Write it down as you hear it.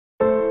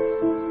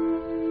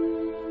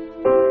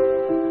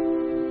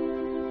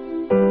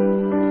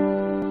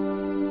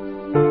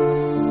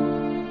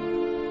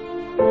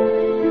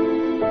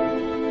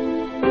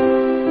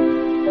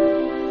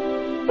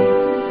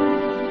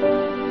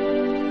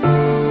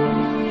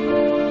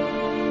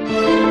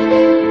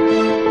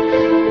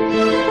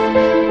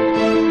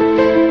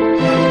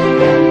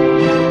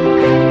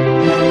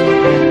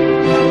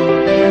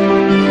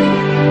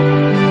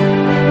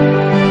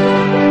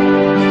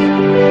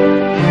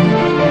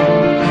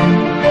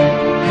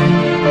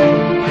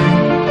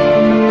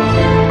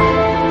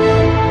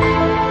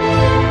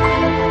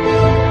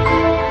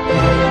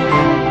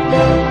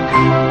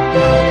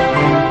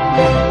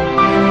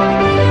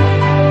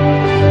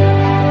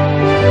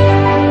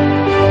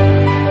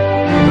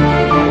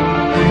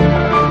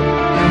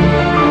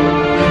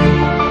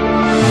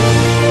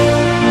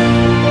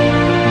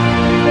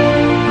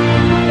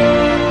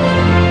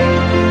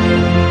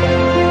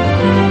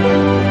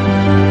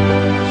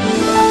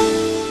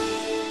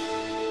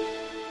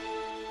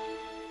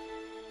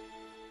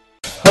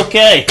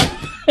Okay.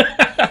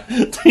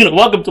 Tina,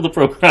 welcome to the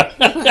program.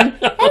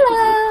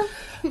 Hello.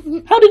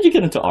 How did you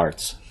get into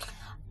arts?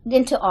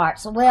 Into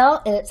arts?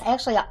 Well, it's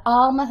actually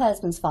all my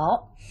husband's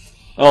fault.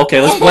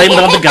 Okay, let's blame it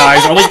on the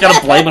guys. Always got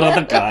to blame it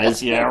on the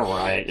guys. Yeah,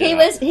 right.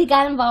 Yeah. He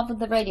got involved with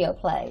the radio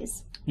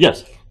plays.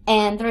 Yes.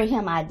 And through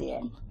him, I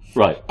did.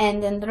 Right.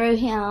 And then through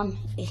him,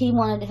 he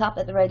wanted to help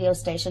at the radio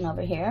station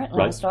over here at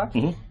Lone Star.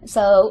 Mm-hmm.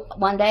 So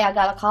one day I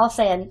got a call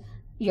saying,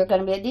 "You're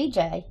going to be a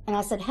DJ." And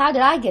I said, "How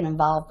did I get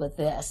involved with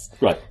this?"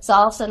 Right. So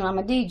all of a sudden I'm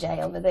a DJ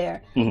over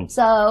there. Mm-hmm.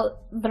 So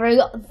through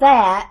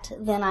that,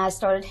 then I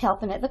started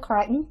helping at the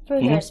Crighton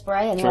through Mm-hmm.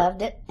 Hairspray and Sure.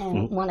 loved it and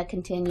Mm-hmm. want to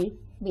continue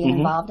being Mm-hmm.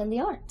 involved in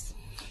the arts.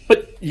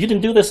 But you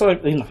didn't do this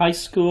like in high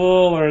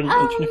school or in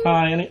junior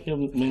high,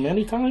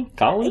 any time?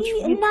 College?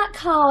 Not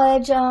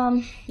college,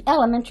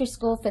 elementary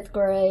school, 5th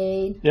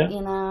grade, Yeah.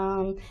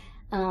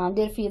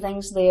 did a few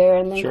things there,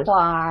 and then Sure.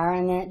 choir,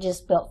 and then it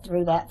just built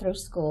through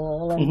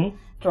school, and Mm-hmm.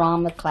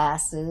 drama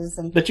classes.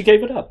 And But you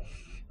gave it up.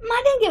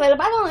 I didn't give it up.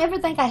 I don't ever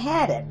think I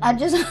had it. I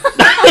just...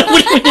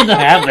 We didn't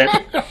have it.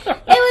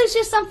 It was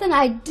just something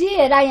I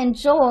did. I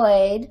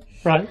enjoyed.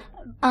 Right.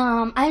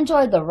 I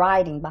enjoyed the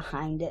writing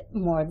behind it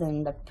more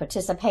than the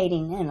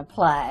participating in a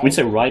play. When you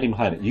say writing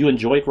behind it, you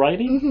enjoyed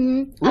writing?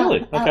 Mm-hmm.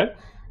 Really? Okay.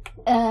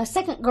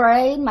 2nd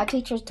grade, my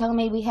teachers told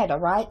me we had to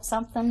write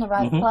something, to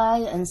write a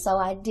play, and so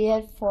I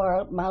did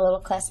for my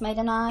little classmate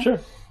and I. Sure.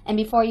 And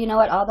before you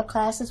know it, all the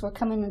classes were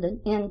coming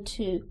in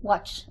to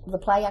watch the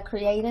play I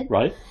created.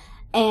 Right.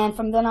 And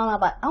from then on, I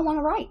thought, I want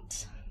to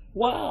write.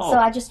 Wow. So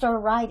I just started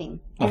writing.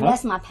 And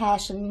that's my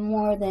passion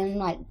more than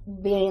like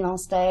being on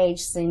stage,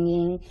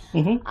 singing.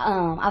 Mm-hmm.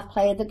 I've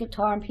played the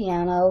guitar and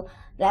piano.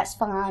 That's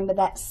fine, but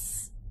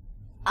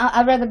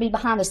I'd rather be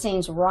behind the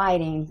scenes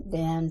writing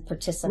than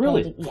participating.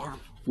 Really? Yeah.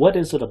 What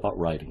is it about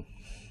writing?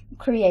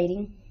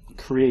 Creating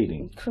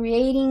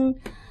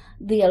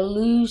the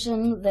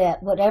illusion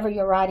that whatever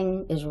you're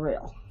writing is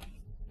real.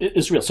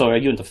 It's real. So are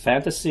you into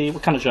fantasy?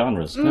 What kind of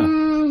genres?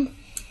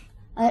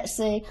 Let's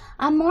see.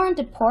 I'm more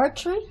into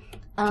poetry.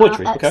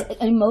 Poetry, okay.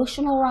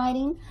 Emotional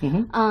writing.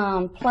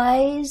 Mm-hmm.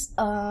 Plays.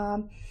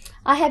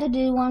 I had to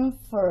do one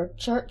for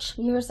church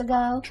years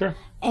ago. Sure.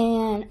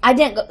 And I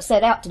didn't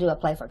set out to do a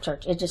play for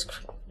church. It just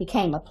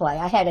became a play.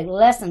 I had a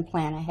lesson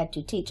plan I had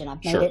to teach, and I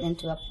made Sure. it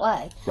into a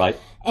play. Right.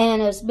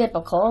 And it was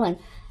biblical,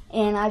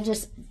 and I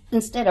just,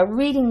 instead of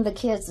reading the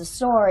kids the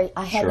story,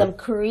 I had Sure. them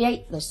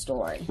create the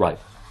story. Right.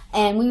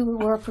 And we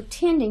were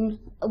pretending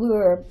we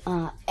were,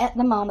 at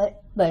the moment,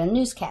 but a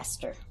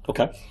newscaster.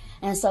 Okay.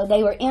 And so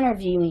they were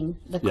interviewing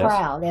the Yes.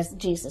 crowd as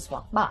Jesus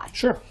walked by.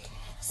 Sure.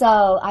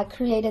 So I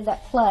created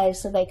that play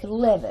so they could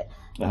live it.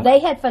 Uh-huh. They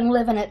had fun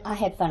living it. I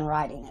had fun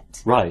writing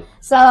it. Right.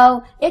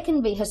 So it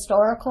can be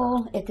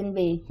historical. It can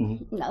be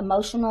Mm-hmm.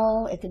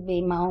 emotional. It could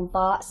be my own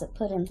thoughts that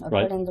put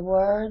Right. into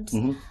words.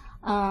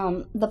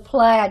 Mm-hmm. The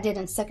play I did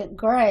in 2nd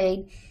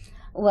grade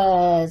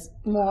was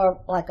more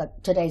like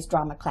today's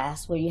drama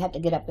class where you have to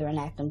get up there and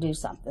act and do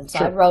something. So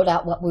Sure. I wrote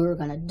out what we were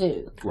going to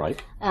do.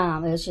 Right.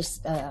 It was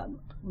just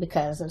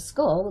because of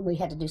school we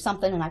had to do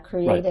something, and I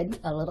created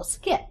a little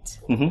skit.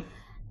 Mm-hmm.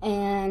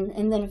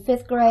 And then in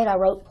 5th grade I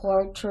wrote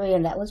poetry,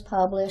 and that was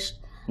published.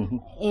 Mm-hmm.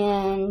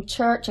 In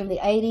church in the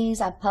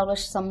 80s I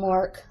published some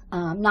work,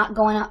 not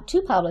going out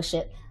to publish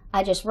it.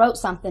 I just wrote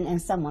something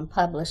and someone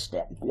published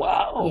it.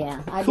 Wow.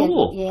 Yeah, I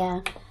cool. did. Yeah,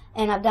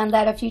 and I've done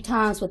that a few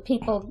times with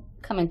people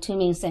coming to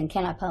me and saying,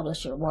 "Can I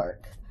publish your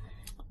work?"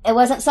 It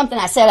wasn't something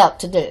I set out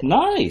to do.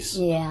 Nice.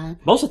 Yeah.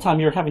 Most of the time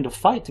you're having to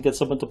fight to get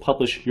someone to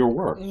publish your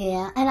work.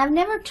 Yeah, and I've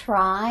never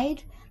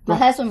tried. My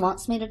Right. husband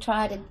wants me to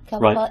try to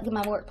Right. get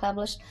my work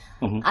published.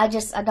 Mhm. I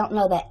don't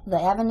know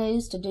the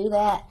avenues to do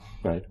that.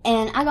 Right.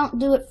 And I don't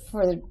do it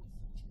for the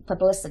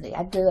publicity.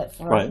 I do it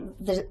for Right.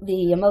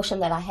 the emotion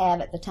that I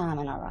have at the time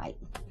and I write.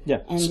 Yeah.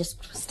 And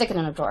just stick it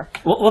in a drawer.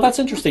 Well, that's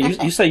interesting.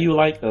 You say you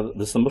like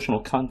this emotional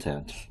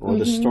content or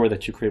the story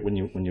that you create when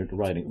you're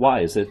writing.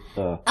 Why is it?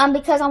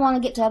 Because I want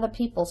to get to other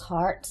people's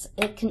hearts.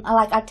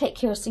 I take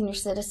care of senior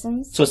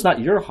citizens. So it's not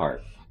your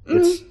heart.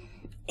 It's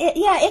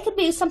It could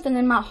be something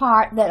in my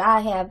heart that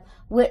I have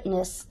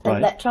witnessed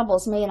Right. that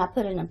troubles me, and I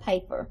put it in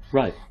paper.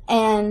 right.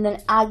 And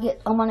then I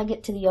want to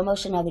get to the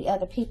emotion of the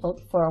other people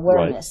for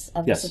awareness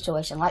of Yes. the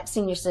situation, like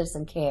senior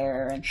citizen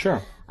care. And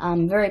Sure.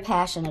 I'm very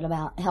passionate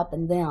about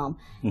helping them.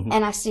 Mm-hmm.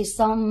 And I see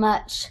so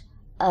much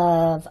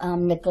of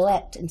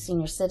neglect in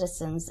senior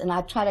citizens, and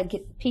I try to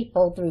get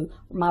people through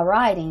my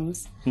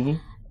writings Mm-hmm.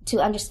 to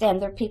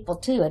understand they're people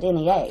too at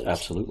any age.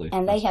 Absolutely.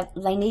 And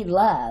they need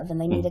love, and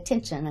they need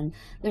attention, and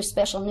there's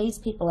special needs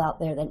people out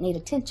there that need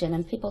attention,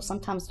 and people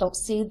sometimes don't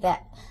see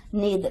that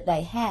need that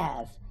they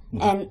have.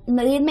 And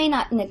they may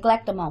not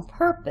neglect them on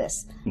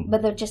purpose,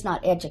 but they're just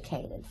not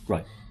educated.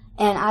 Right.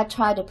 And I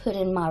try to put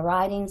in my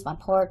writings, my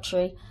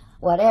poetry,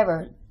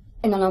 whatever,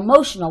 in an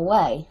emotional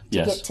way to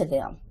Yes. get to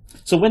them.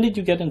 So when did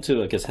you get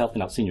into, I guess,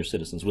 helping out senior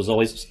citizens? Was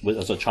always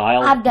as a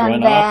child? I've done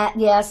growing up?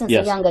 that, since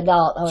Yes. a young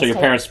adult. So your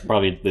parents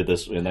probably did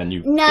this, and then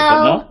you.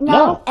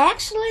 No.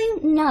 Actually,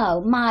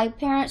 no. My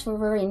parents were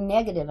very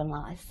negative in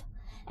life,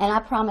 and I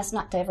promised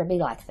not to ever be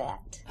like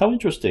that. How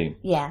interesting.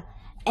 Yeah.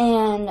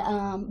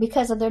 And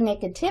because of their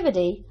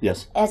negativity,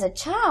 Yes. as a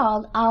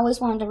child, I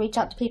always wanted to reach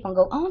out to people and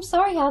go, "Oh, I'm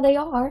sorry how they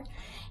are."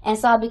 And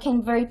so I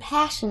became very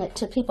passionate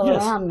to people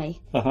Yes. around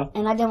me. Uh-huh.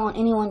 And I didn't want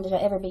anyone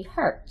to ever be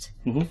hurt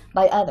Mm-hmm.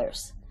 by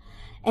others.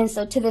 And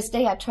so to this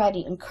day, I try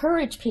to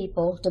encourage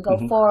people to go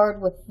Mm-hmm.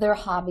 forward with their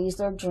hobbies,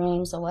 their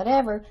dreams, or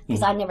whatever,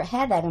 because Mm-hmm. I never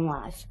had that in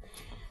life.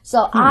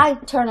 So I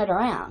turn it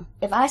around.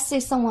 If I see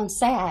someone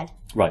sad,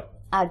 Right.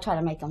 I try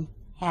to make them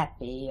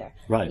happy, or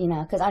Right. you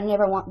know, because I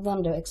never want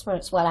them to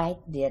experience what I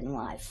did in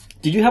life.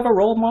 Did you have a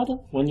role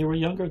model when you were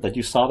younger that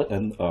you saw it,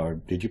 and or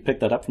did you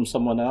pick that up from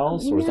someone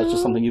else, or is that just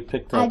No, something you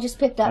picked up? I just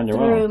picked up on your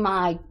through own?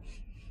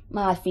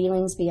 my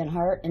feelings being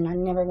hurt, and I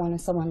never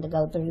wanted someone to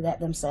go through that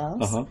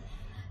themselves. Uh-huh.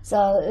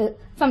 So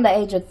from the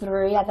age of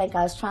 3, I think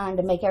I was trying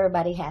to make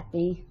everybody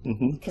happy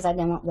Mm-hmm. because I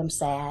didn't want them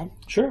sad.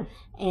 Sure.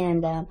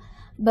 And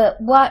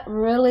but what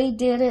really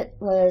did it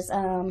was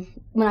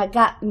when I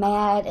got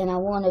mad and I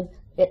wanted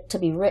it to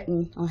be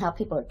written on how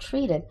people are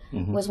treated,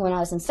 Mm-hmm. was when I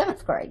was in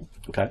 7th grade.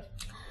 Okay.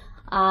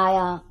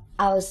 I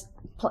was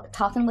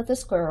talking with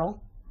this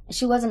girl.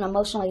 She wasn't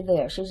emotionally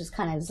there. She was just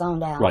kind of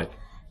zoned out. Right.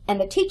 And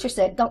the teacher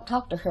said, "Don't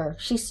talk to her.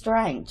 She's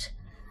strange.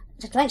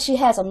 I think she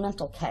has a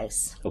mental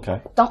case.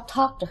 Okay. Don't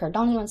talk to her.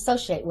 Don't even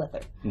associate with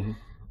her." Mm-hmm.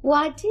 Well,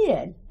 I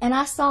did. And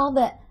I saw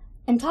that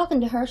in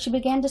talking to her, she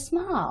began to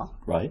smile.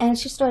 Right. And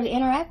she started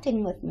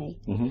interacting with me.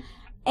 Mm-hmm.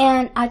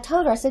 And I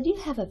told her, I said, "You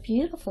have a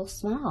beautiful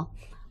smile."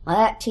 Well,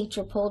 that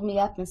teacher pulled me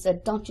up and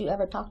said, "Don't you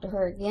ever talk to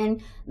her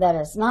again. That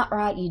is not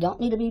right. You don't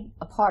need to be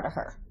a part of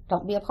her.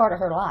 Don't be a part of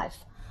her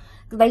life."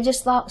 They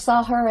just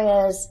saw her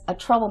as a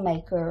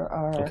troublemaker,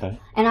 Okay.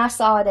 and I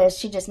saw it as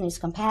she just needs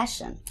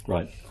compassion.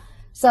 Right.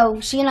 So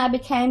she and I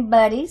became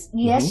buddies.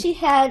 Yes, Mm-hmm. she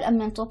had a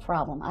mental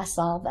problem. I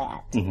saw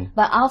that. Mm-hmm.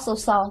 But I also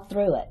saw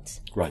through it.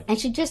 Right. And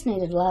she just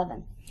needed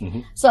loving. Mm-hmm.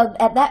 So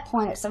at that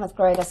point at 7th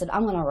grade, I said,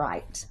 I'm going to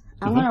write.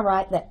 I'm Mm-hmm. going to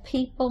write that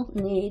people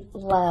need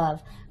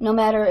love. No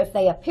matter if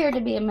they appear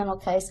to be a mental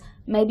case,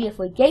 maybe if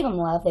we gave them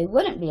love, they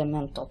wouldn't be a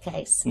mental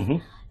case. Mm-hmm.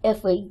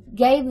 If we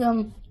gave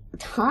them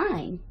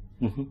time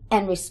Mm-hmm.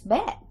 and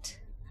respect,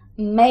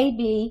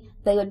 maybe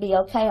they would be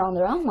okay on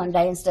their own one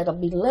day instead of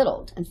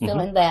belittled and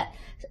feeling that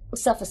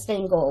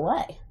self-esteem go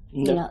away.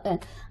 Yeah. You know,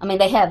 and, I mean,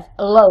 they have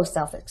low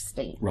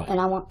self-esteem, Right.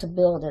 and I want to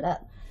build it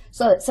up.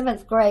 So at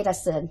 7th grade, I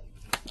said,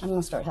 I'm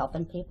going to start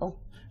helping people.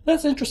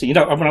 That's interesting. You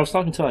know, when I was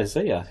talking to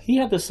Isaiah, he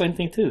had the same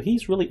thing too.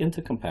 He's really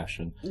into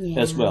compassion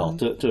as well,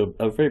 to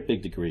a very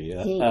big degree.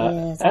 He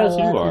is. As I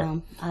you love are.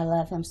 him. I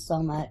love him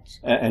so much.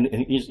 And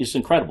he's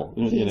incredible.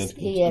 He is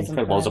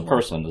incredible as a incredible.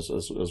 person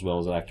as well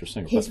as an actor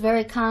singer. He's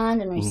very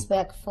kind Mm-hmm. and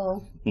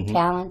respectful,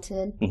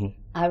 talented.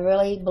 I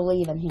really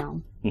believe in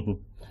him. Mm-hmm.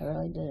 I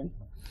really do.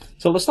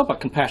 So let's talk about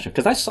compassion,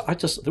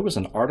 because there was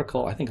an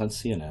article, I think, on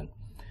CNN,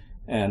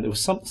 and it was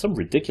some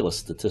ridiculous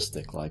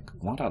statistic, like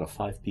 1 out of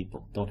 5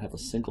 people don't have a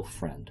single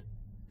friend,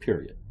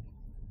 period,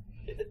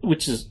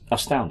 which is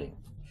astounding.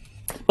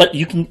 But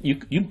you can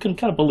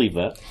kind of believe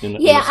that in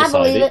Yeah, in I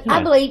believe it. Yeah.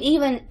 I believe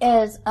even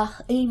as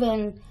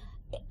even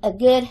a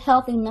good,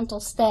 healthy mental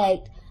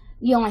state,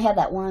 you only have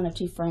that 1 or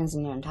 2 friends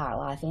in your entire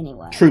life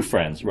anyway. True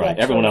friends, right?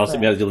 Yeah, Everyone true else,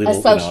 friends. the little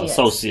Associates.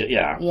 associate,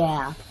 yeah.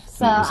 Yeah.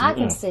 So I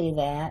can see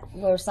that,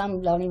 where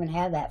some don't even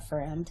have that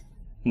friend.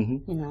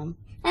 Mm-hmm. You know,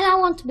 and I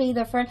want to be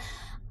their friend.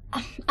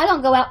 I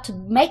don't go out to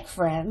make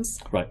friends,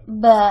 Right.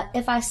 but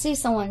if I see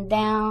someone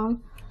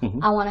down, Mhm.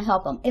 I want to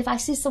help them. If I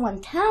see someone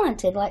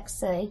talented, like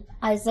say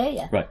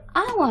Isaiah, Right.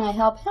 I want to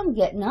help him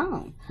get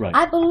known. Right.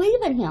 I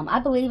believe in him. I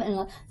believe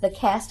in the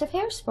cast of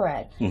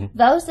Hairspray. Mhm.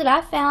 Those that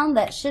I found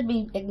that should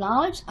be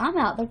acknowledged, I'm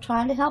out there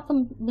trying to help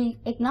them be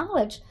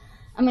acknowledged.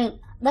 I mean,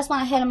 that's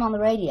why I had them on the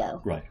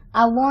radio. Right.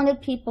 I wanted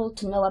people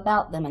to know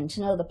about them and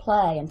to know the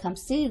play and come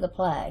see the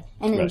play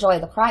and Right. enjoy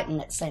the Crighton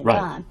at the same Right.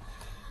 time.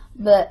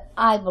 But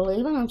I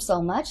believe in them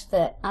so much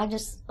that I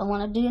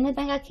want to do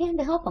anything I can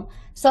to help them.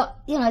 So,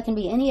 you know, it can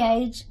be any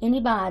age,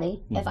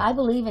 anybody. Mm-hmm. If I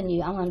believe in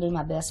you, I'm going to do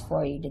my best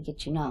for you to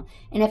get you known.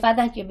 And if I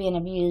think you're being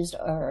abused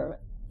or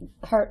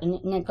hurt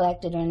and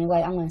neglected in any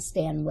way, I'm going to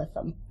stand with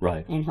them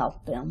Right. and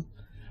help them.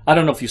 I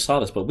don't know if you saw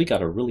this, but we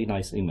got a really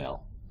nice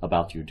email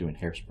about you doing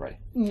Hairspray.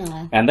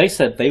 No. And they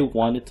said they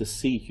wanted to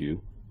see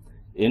you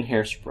in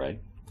Hairspray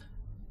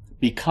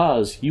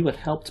because you had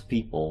helped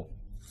people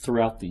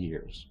throughout the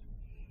years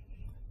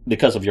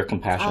because of your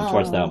compassion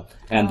towards them.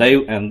 And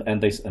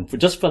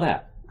just for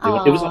that.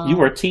 It was you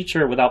were a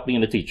teacher without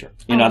being a teacher.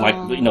 You know, like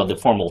the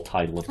formal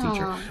title of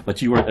teacher.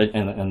 But you were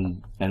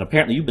and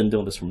apparently you've been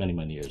doing this for many,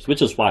 many years,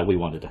 which is why we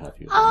wanted to have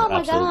you. Oh my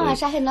Absolutely.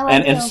 gosh, I had no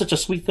And idea. it's such a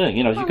sweet thing.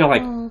 You know, you go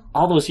like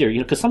all those years,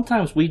 because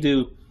sometimes we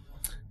do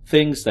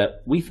things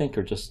that we think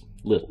are just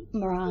little.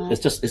 Right.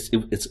 It's just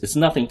it's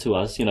nothing to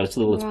us, it's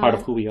little. It's part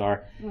of who we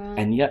are, Right.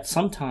 and yet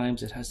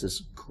sometimes it has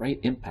this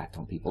great impact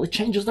on people. It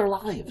changes their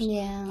lives.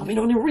 Yeah. I mean,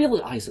 don't even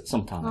realize it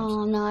sometimes.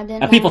 Oh no, I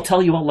didn't. And people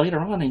tell you later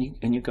on,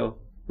 and you go,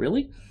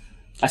 really?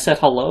 I said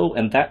hello,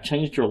 and that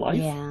changed your life.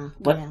 Yeah,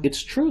 but yeah.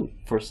 it's true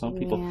for some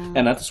people, Yeah.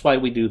 and that's why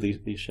we do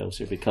these shows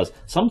here, because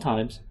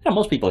sometimes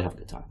most people have a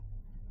good time.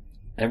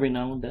 Every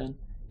now and then,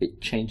 it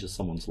changes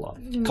someone's life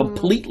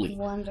completely.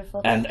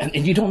 Wonderful. And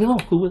you don't know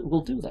who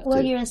will do that.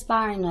 Well, to. You're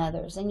inspiring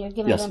others, and you're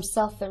giving them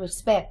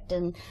self-respect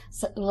and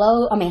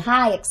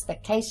high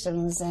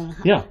expectations, and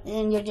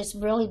you're just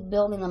really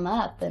building them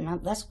up,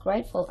 and that's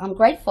grateful. I'm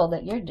grateful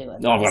that you're doing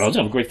this. Well,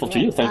 I'm grateful to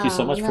you. Thank you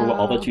so much for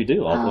all that you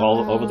do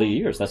all over the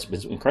years. That's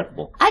been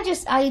incredible. I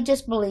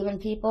just believe in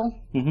people.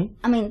 Mm-hmm.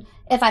 I mean,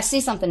 if I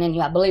see something in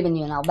you, I believe in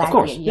you, and I'll back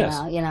you.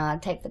 You know, I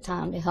take the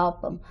time to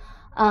help them.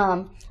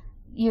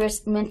 You're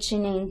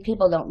mentioning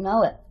people don't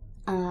know it.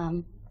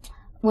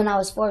 When I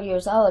was 4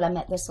 years old, I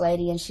met this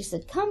lady, and she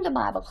said, "Come to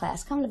Bible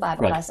class, come to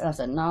Bible class." And I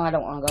said, "No, I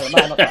don't want to go to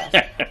Bible class."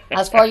 I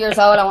was 4 years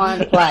old. I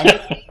wanted to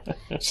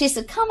play. She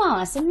said, "Come on."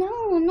 I said, "No,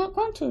 I'm not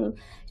going to."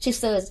 She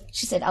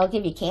said, "I'll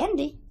give you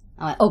candy."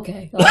 I went,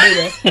 "Okay, I'll do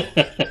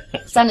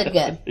this." Sounded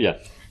good. Yeah.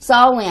 So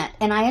I went,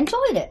 and I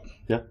enjoyed it.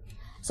 Yeah.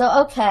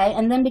 So, okay,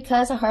 and then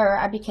because of her,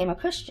 I became a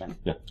Christian.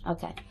 Yeah.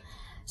 Okay.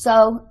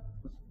 So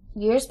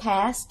years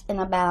passed,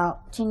 and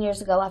about 10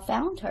 years ago, I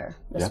found her.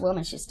 This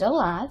woman, she's still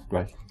alive.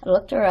 Right. I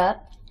looked her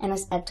up, and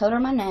I told her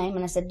my name,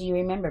 and I said, "Do you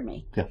remember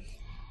me?" Yeah.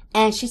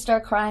 And she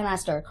started crying, I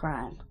started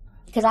crying.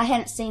 Because I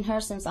hadn't seen her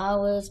since I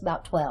was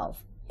about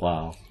 12.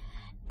 Wow.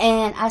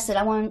 And I said,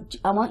 I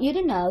want you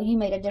to know you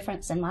made a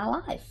difference in my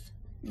life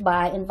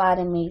by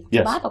inviting me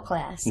to Bible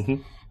class.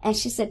 Mm-hmm. And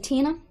she said,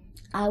 "Tina,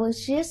 I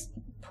was just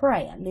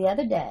praying the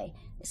other day,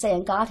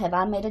 saying, God, have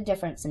I made a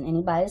difference in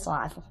anybody's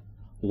life?"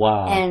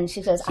 Wow. And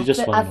she says, I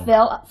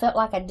felt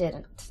like I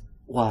didn't.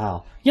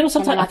 Wow. You know,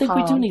 sometimes I think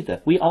we do need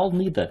that. We all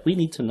need that. We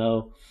need to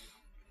know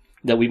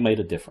that we made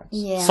a difference.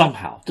 Yeah.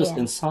 Somehow. Just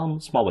in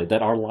some small way.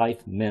 That our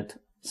life meant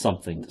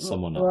something to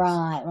someone else.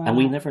 Right. And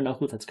we never know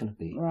who that's going to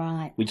be.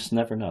 Right. We just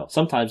never know.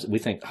 Sometimes we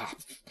think,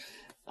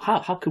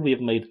 how could we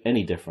have made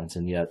any difference?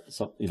 And yet,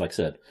 like I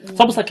said, it's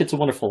almost like It's a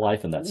Wonderful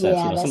Life in that sense.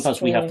 Yeah, sometimes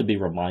true. we have to be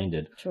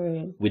reminded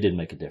True. we did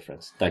make a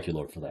difference. Thank you,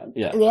 Lord, for that.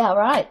 Yeah. Yeah,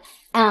 right.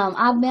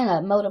 I've been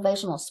a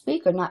motivational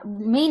speaker, not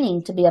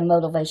meaning to be a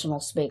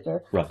motivational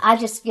speaker. Right. I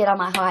just get on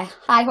my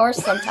high horse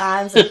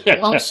sometimes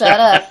and won't shut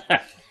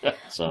up.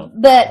 So.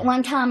 But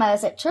one time I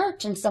was at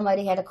church and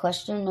somebody had a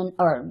question,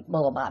 or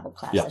a Bible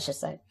class, I should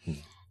say.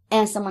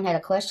 And someone had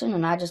a question,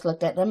 and I just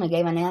looked at them and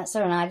gave an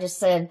answer, and I just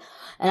said,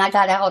 and I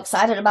got all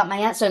excited about my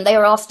answer, and they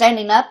were all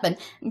standing up and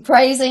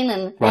praising,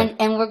 and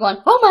we're going,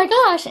 "Oh my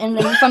gosh!" And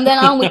then from then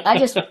on, I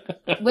just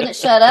wouldn't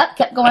shut up,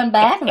 kept going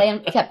back, and they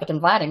kept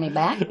inviting me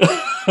back.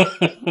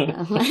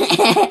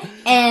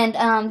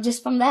 And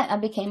just from that, I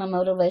became a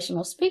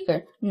motivational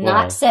speaker,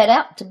 not set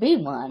out to be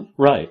one,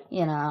 right?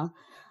 You know,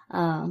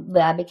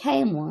 but I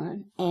became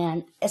one,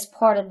 and as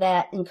part of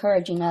that,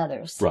 encouraging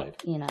others, right?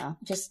 You know,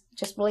 just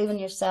believe in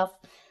yourself.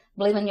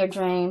 Believe in your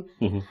dream.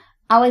 Mm-hmm.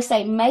 I always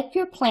say, make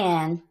your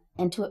dream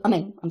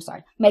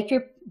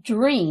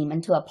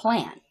into a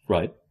plan.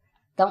 Right.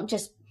 Don't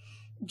just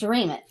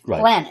dream it,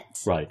 right. Plan it.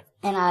 Right.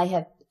 And I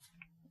have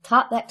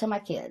taught that to my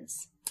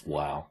kids.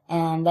 Wow.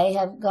 And they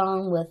have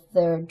gone with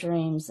their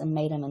dreams and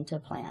made them into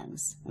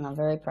plans. And I'm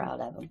very proud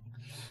of them.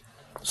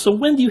 So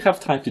when do you have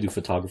time to do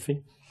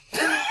photography?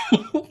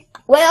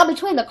 Well,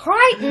 between the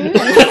Crighton,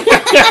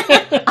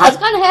 I was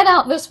going to head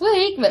out this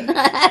week, but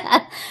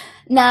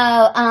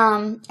no.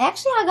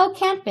 Actually, I go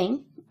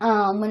camping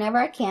whenever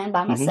I can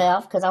by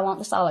myself because I want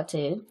the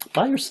solitude.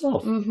 By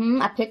yourself?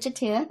 Mm-hmm. I pitch a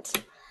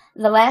tent.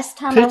 The last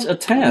time a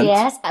tent?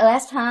 Yes.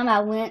 Last time I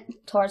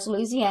went towards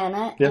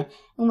Louisiana and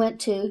went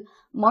to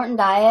Martin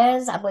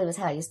Diaz, I believe is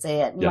how you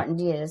say it, Martin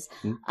Diaz,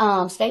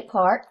 State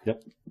Park.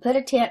 Yep. Put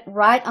a tent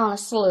right on a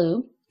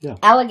slough. Yeah.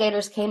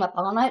 Alligators came up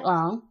all night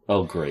long.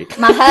 Oh, great.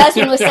 My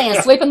husband was saying,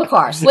 sleep in the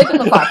car,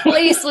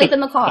 please sleep in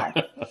the car.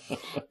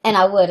 And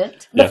I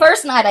wouldn't. The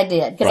first night I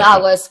did, because I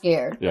was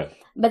scared. Yeah.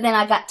 But then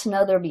I got to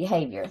know their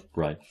behavior.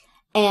 Right.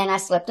 And I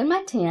slept in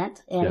my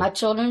tent, and my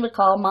children would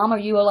call, "Mom, are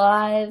you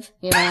alive?"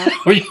 You know.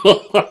 Are you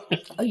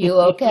alive? Are you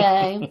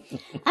okay?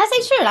 I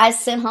say, sure. I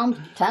sent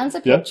home tons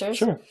of pictures.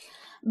 Sure.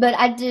 But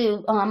I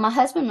do, my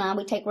husband and I,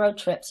 we take road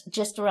trips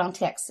just around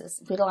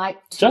Texas. We like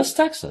to. Just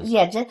Texas?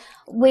 Yeah.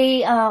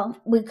 We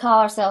call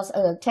ourselves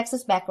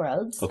Texas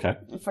Backroads. Okay.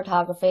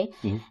 Photography.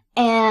 Mm-hmm.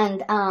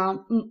 And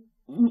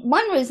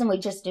one reason we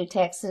just do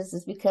Texas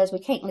is because we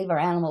can't leave our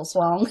animals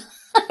long.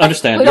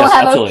 Understand. We don't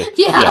have absolutely.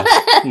 Yeah.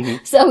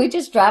 Mm-hmm. So we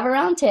just drive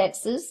around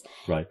Texas.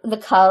 Right. The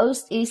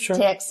coast, East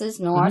Texas,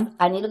 North. Mm-hmm.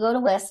 I need to go to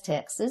West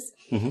Texas.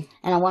 Mm-hmm.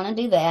 And I want to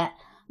do that.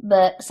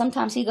 But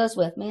sometimes he goes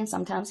with me and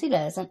sometimes he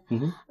doesn't.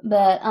 Mm-hmm.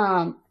 But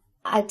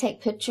I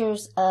take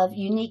pictures of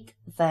unique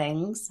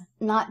things,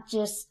 not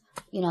just,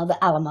 the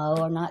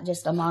Alamo or not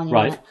just a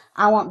monument. Right.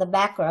 I want the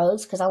back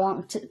roads because I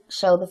want to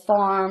show the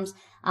farms.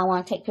 I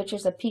want to take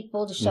pictures of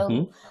people to show,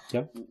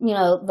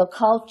 the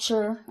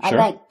culture. Sure.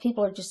 I think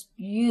people are just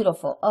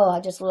beautiful. Oh, I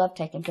just love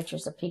taking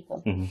pictures of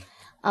people.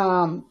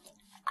 Mm-hmm.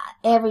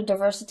 Every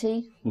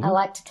diversity I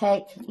like to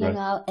take,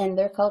 and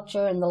their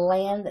culture and the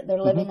land that they're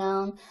living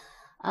on.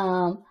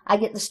 I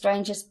get the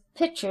strangest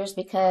pictures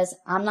because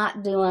I'm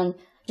not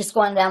just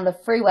going down the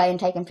freeway and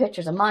taking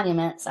pictures of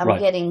monuments. I'm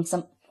getting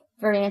some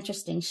very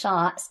interesting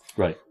shots.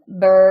 Right.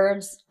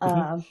 Birds,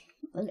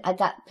 I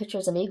got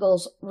pictures of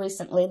eagles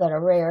recently that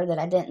are rare that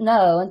I didn't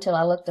know until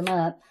I looked them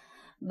up,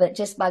 but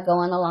just by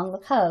going along the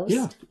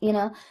coast, you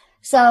know.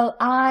 So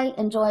I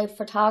enjoy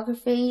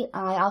photography.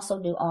 I also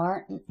do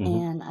art,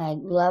 and I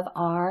love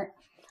art.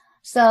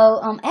 So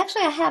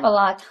actually, I have a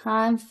lot of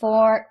time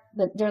for it,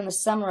 but during the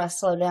summer I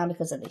slow down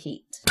because of the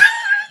heat.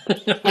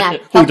 And I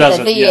Who talk to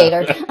doesn't? the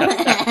theater.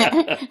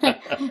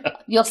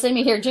 You'll see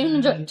me here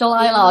June,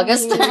 July, and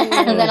August,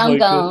 and then I'm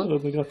gone. Oh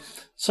my God.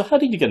 So how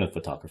did you get into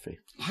photography?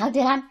 How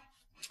did I?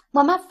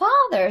 Well, my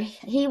father,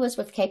 he was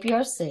with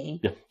KPRC.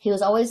 Yeah. He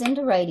was always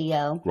into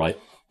radio. Right.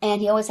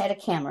 And he always had a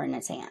camera in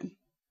his hand.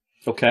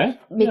 Okay.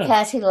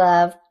 Because he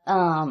loved,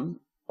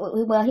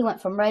 well, he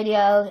went from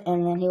radio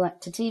and then he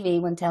went to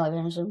TV when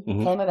television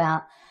came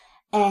about.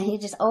 And he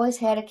just always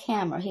had a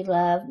camera. He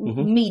loved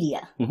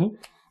media.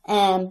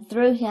 And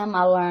through him,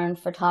 I learned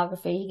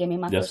photography. He gave me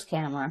my first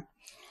camera.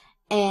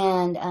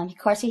 And, of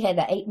course, he had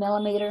the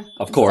 8mm.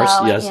 Of course,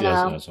 solid, yes, you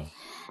know. yes.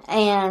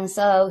 And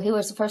so he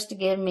was the first to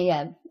give me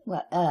a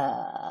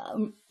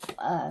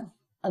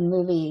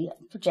movie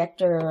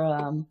projector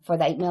for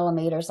the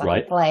 8mm so I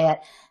could play it.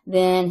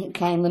 Then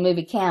came the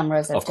movie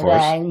cameras of today,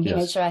 course, and he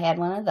made sure I had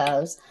one of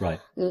those. Right.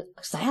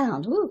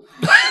 Sound, woo.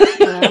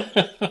 You know?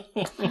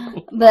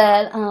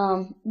 But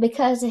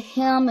because of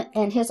him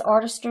and his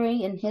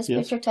artistry and his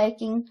picture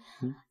taking,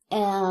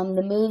 and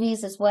the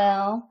movies as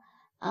well,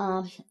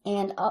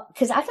 and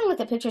because I can look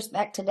at pictures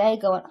back today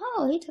going,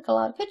 oh, he took a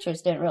lot of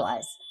pictures, didn't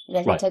realize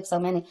that he took so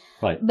many.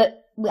 Right.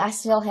 But I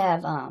still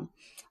have,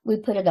 we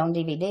put it on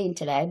DVD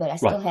today, but I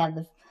still have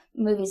the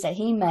movies that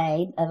he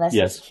made of us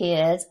as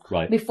kids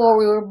before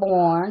we were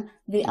born,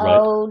 the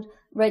old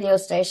radio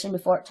station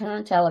before it turned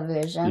on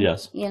television.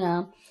 Yes. You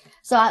know.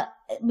 So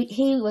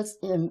he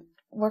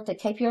worked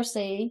at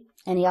KPRC,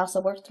 and he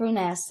also worked through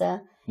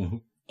NASA.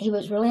 He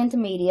was really into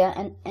media,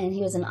 and he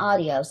was in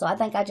audio. So I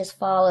think I just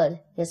followed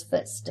his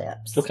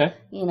footsteps. Okay.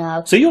 You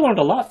know. So you learned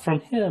a lot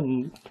from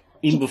him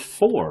even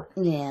before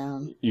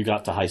you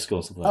got to high school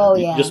and stuff like that. Oh,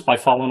 yeah. Just by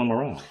following him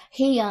around.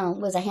 He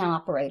was a hand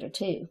operator,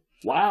 too.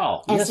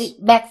 Wow. And see,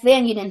 back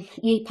then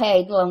you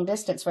paid long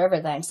distance for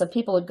everything. So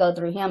people would go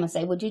through him and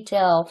say, would you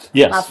tell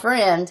my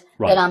friend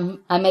that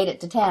I made it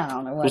to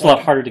town or whatever. It was a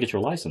lot harder to get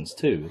your license,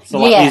 too. It's a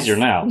lot easier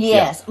now.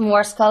 Yes.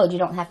 Morse code you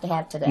don't have to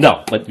have today.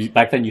 No, but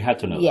back then you had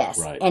to know it. Yes.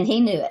 Right. And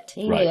he knew it.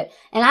 He knew it.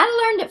 And I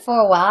learned it for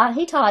a while.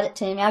 He taught it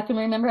to me. I can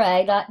remember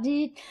A dot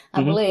D,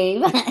 I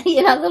believe.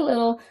 You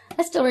know,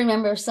 I still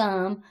remember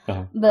some.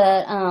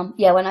 But,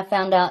 when I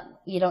found out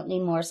you don't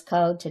need Morse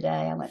code today,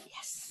 I went,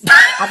 yes.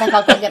 I think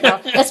I'll go get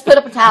more. Let's put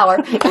up a tower.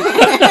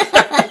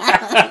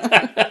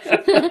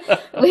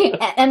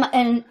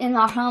 In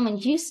our home in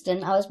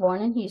Houston, I was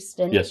born in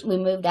Houston. Yes. We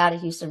moved out of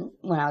Houston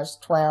when I was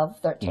 12,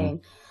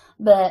 13.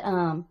 But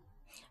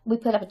we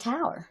put up a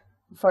tower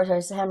for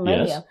us to have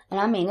radio. Yes. And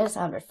I mean, it's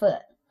 100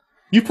 foot.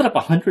 You put up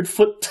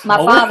 100-foot tower? My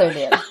father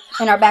did,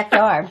 in our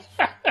backyard.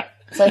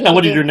 So and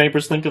what did your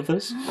neighbors think of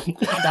this?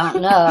 I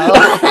don't know.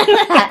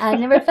 I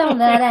never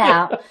found that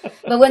out.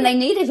 But when they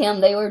needed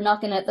him, they were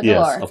knocking at the door.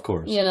 Yes, of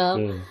course. You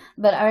know.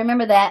 But I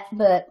remember that.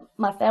 But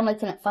my family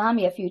couldn't find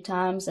me a few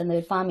times, and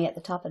they'd find me at the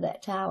top of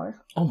that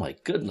tower. Oh, my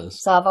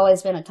goodness. So I've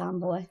always been a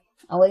tomboy.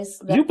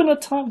 You've been a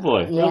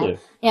tomboy, really?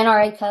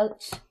 NRA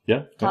coach.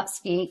 Yeah. Taught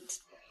skeet.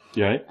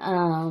 You right?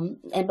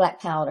 And black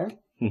powder.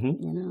 You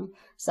know.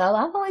 So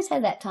I've always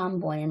had that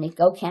tomboy in me.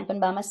 Go camping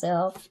by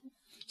myself.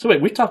 So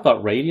wait, we talked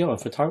about radio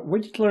and photography. Where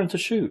did you learn to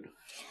shoot?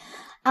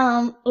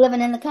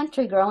 Living in the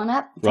country, growing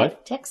up,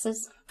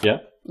 Texas. Yeah.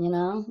 You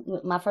know,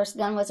 my first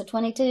gun was a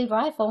 .22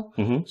 rifle.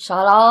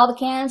 Shot all the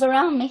cans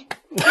around me,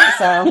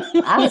 so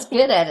I was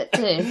good at it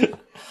too.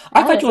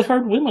 I've actually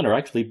heard women are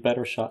actually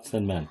better shots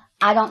than men.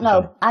 I don't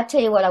know. I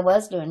tell you what I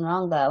was doing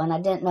wrong though, and I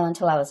didn't know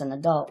until I was an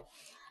adult.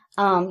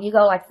 You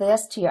go like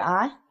this to your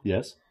eye.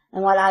 Yes.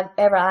 And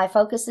whatever eye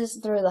focuses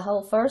through the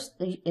whole first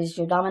is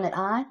your dominant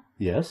eye.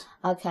 Yes.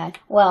 Okay.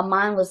 Well,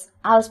 I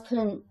was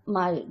putting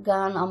my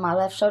gun on my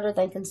left shoulder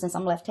thinking since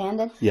I'm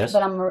left-handed. Yes.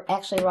 But I'm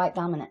actually right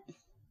dominant.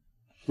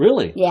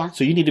 Really? Yeah.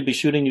 So you need to be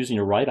shooting using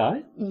your right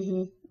eye?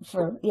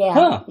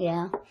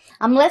 Yeah.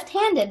 I'm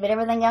left-handed, but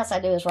everything else I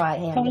do is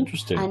right-handed. How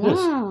interesting. I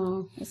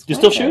know. Yes. You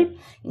still shoot?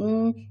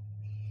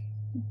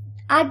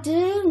 I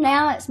do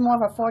now. It's more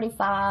of a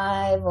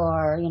 45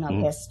 or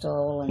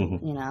pistol,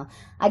 and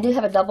I do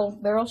have a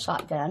double-barrel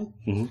shotgun.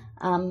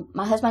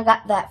 My husband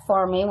got that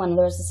for me when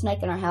there was a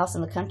snake in our house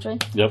in the country.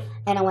 Yep.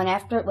 And I went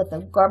after it with a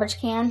garbage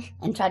can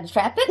and tried to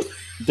trap it.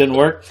 Didn't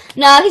work.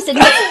 No, he said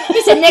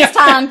next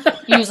time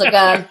use a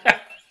gun.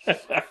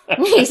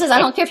 He says I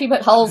don't care if you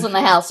put holes in the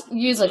house,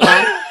 use a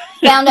gun.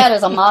 Found out it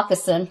was a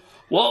moccasin.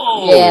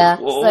 Whoa! Yeah,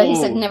 whoa. So he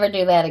said never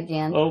do that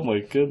again. Oh my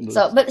goodness!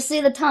 So, but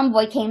see, the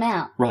tomboy came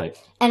out, right?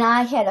 And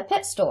I had a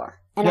pet store,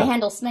 and I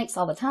handle snakes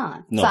all the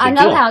time, no so I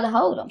know how to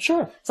hold them.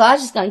 Sure. So I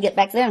was just going to get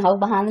back there and hold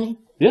behind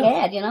the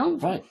head,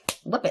 right?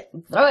 Whip it,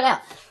 throw it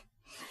out.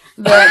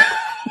 But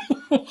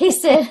he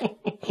said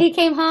he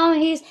came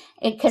home and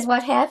because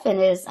what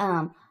happened is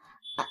I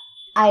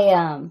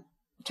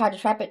tried to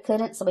trap it,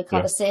 couldn't, so we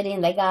called the city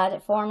and they got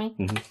it for me.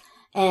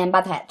 And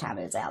by that time,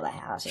 it was out of the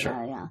house, you Sure.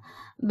 know, yeah.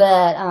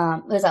 But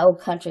it was an old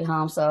country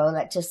home, so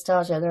that just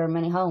tells you there are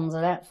many homes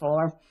on that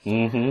floor.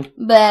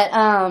 Mm-hmm.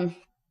 But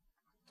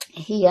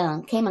he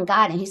came and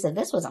got it. He said,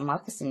 "This was a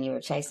moccasin you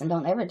were chasing.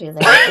 Don't ever do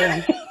that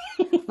again."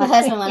 My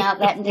husband went out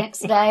that next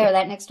day or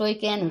that next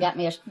weekend and got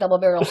me a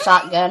double-barrel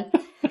shotgun.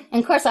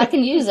 And, of course, I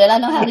can use it. I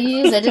know how to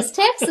use it. It's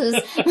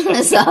Texas.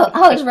 So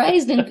I was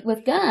raised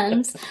with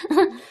guns.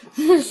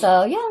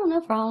 So, yeah,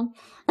 no problem.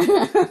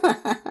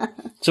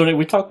 So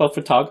we talked about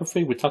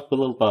photography. We talked a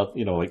little about,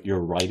 you know, like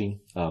your writing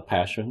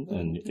passion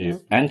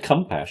and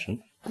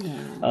compassion.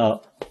 Yeah.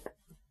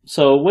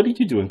 So what did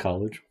you do in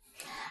college?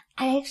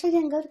 I actually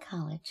didn't go to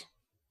college.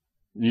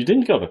 You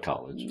didn't go to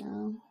college.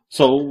 No.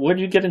 So where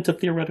did you get into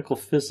theoretical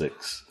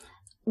physics?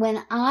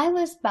 When I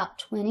was about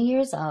 20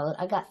 years old,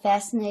 I got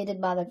fascinated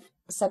by the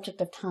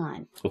subject of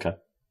time. Okay.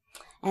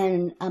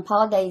 And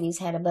Paul Davies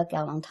had a book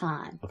out on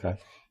time. Okay.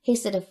 He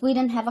said, if we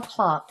didn't have a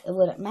clock, it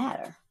wouldn't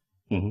matter.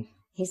 Mm-hmm.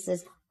 He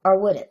says, or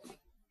would it?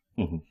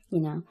 Mm-hmm.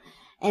 You know.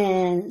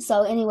 And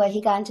so anyway,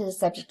 he got into the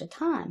subject of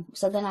time.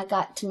 So then I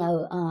got to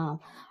know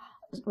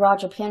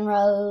Roger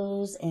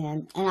Penrose,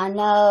 and I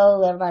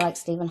know everybody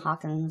likes Stephen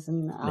Hawking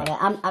and all Right.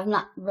 that. I've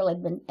not really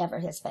been ever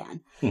his fan.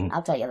 Mm-hmm.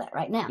 I'll tell you that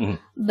right now.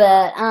 Mm-hmm.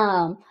 But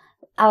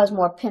I was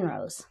more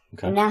Penrose.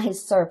 Okay. And now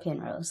he's Sir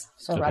Penrose,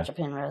 Sir Okay. Roger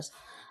Penrose.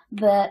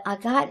 But I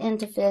got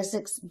into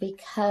physics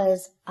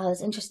because I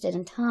was interested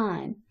in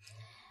time.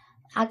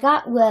 I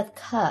got with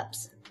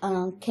CUPS,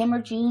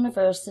 Cambridge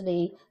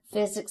University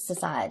Physics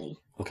Society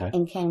Okay.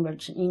 in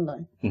Cambridge,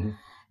 England. Mm-hmm.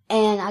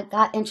 And I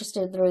got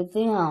interested through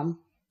them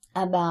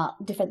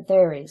about different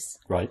theories.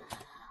 Right.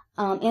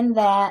 In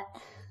that,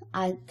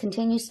 I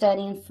continued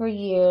studying for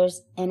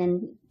years, and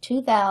in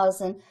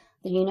 2000,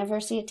 the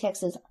University of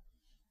Texas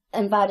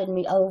invited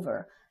me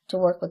over to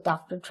work with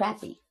Dr.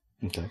 Trappy.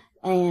 Okay.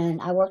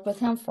 And I worked with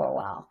him for a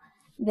while.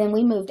 Then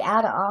we moved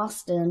out of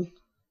Austin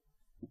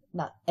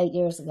about 8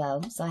 years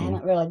ago, so I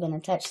haven't really been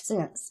in touch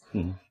since.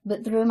 Mm-hmm.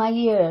 But through my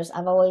years,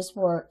 I've always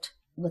worked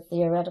with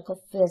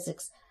theoretical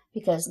physics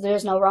because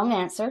there's no wrong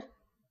answer.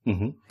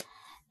 Mm-hmm.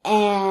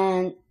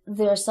 And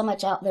there's so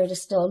much out there to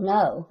still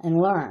know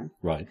and learn.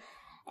 Right.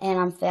 And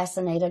I'm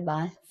fascinated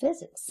by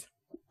physics,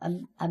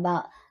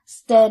 about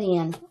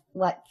studying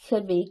what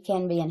could be,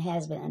 can be, and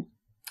has been.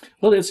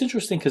 Well, it's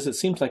interesting because it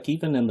seems like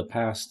even in the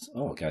past,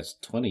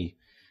 20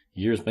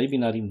 years, maybe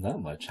not even that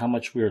much, how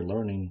much we're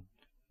learning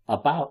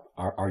about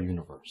our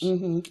universe.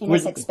 Mm-hmm. And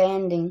it's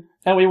expanding.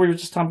 And we were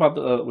just talking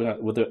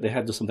about whether they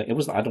had something. It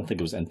was, I don't think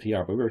it was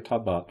NPR, but we were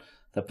talking about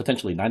that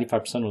potentially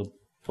 95%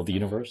 of the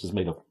universe is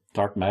made of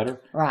dark matter.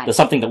 Right. That's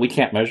something that we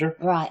can't measure.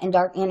 Right, and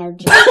dark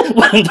energy.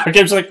 Dark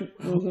energy's like,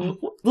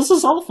 this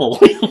is awful.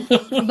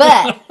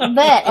 But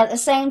at the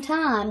same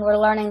time, we're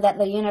learning that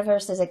the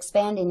universe is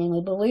expanding, and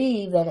we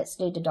believe that it's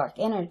due to dark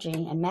energy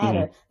and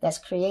matter that's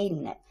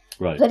creating it.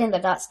 Right. Putting the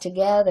dots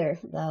together,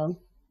 though,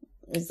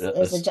 is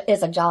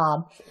a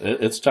job.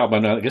 It's a job. I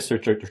mean, I guess they're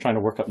trying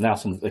to work up now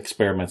some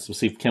experiments to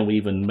see if can we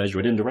even measure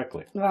it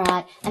indirectly.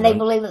 Right, and they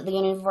believe that the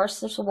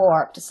universe is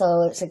warped,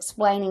 so it's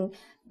explaining.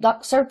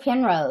 Sir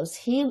Penrose,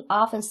 he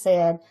often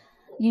said,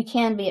 you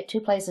can be at two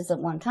places at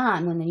one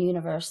time when the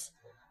universe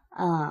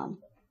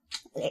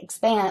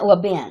expands or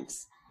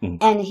bends. Mm-hmm.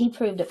 And he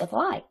proved it with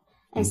light.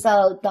 And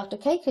so Dr.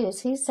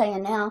 Kekus, he's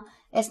saying now,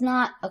 it's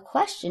not a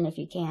question if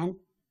you can,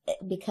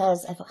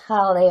 because of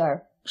how they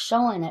are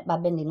showing it by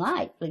bending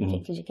light,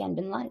 because you can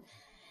bend light.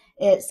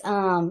 It's,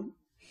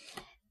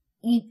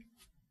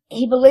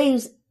 he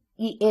believes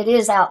it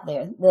is out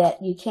there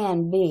that you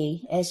can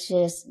be. It's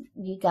just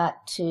you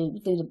got to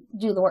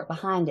do the work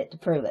behind it to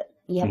prove it.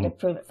 You have to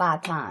prove it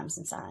 5 times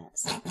in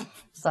science.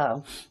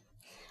 So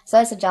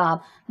it's a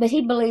job. But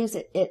he believes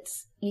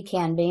you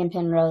can be, and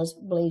Penrose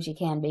believes you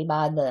can be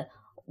by the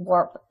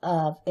warp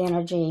of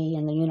energy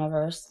in the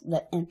universe.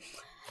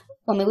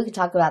 We could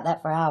talk about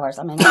that for hours.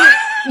 I mean,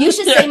 you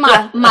should see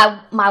my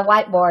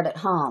whiteboard at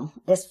home.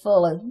 It's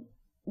full of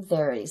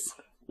theories.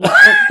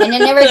 And it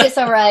never gets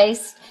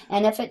erased.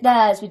 And if it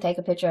does, we take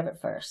a picture of it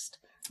first.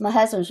 My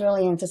husband's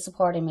really into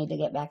supporting me to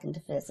get back into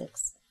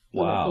physics.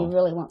 Wow. He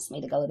really wants me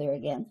to go there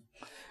again.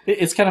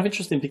 It's kind of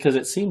interesting because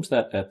it seems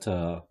that at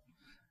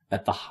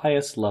the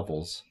highest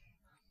levels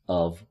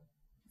of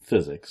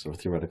physics or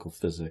theoretical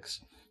physics,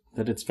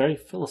 that it's very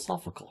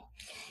philosophical.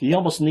 You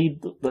almost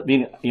need,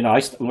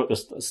 I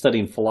was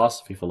studying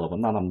philosophy for a little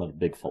bit. I'm not a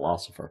big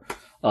philosopher.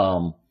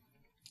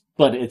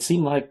 But it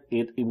seemed like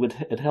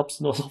it helps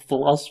know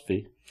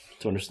philosophy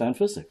to understand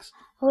physics.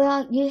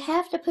 Well, you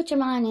have to put your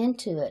mind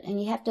into it,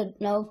 and you have to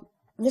know.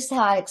 This is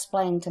how I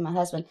explain to my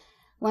husband.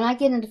 When I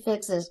get into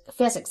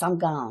physics, I'm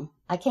gone.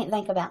 I can't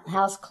think about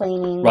house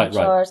cleaning,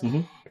 chores,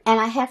 and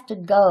I have to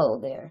go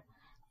there.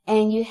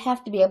 And you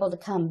have to be able to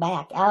come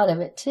back out of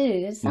it,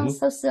 too. It sounds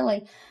so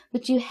silly,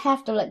 but you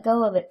have to let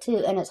go of it,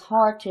 too. And it's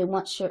hard to,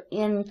 once you're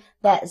in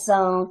that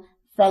zone,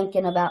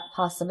 thinking about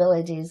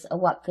possibilities of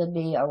what could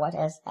be or what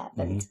has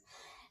happened.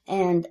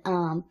 And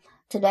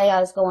today I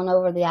was going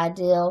over the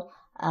ideal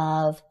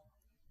of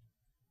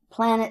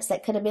planets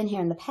that could have been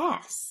here in the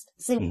past.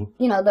 See,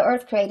 the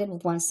Earth created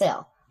with one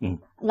cell.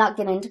 Not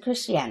getting into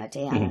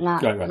Christianity. I'm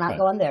not Right.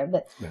 going there.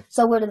 But Right.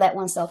 so where did that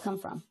one cell come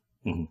from?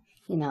 Mm-hmm.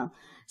 You know,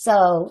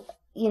 so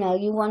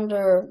you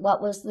wonder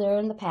what was there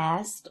in the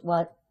past.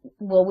 What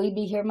will we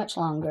be here much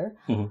longer?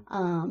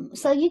 Mm-hmm.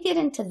 So you get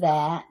into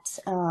that.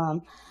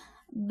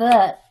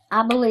 But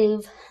I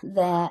believe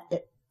that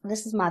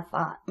this is my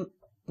thought.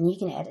 And you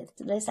can edit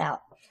this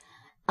out.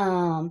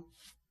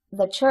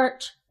 The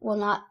church will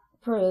not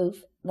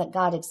prove that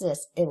God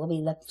exists. It will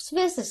be the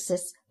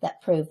physicists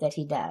that prove that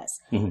he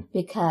does.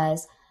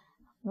 Because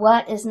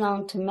what is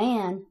known to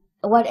man,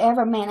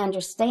 whatever man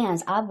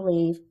understands, I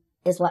believe,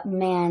 is what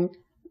man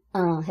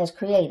has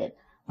created.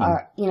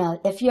 Or,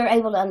 if you're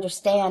able to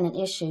understand an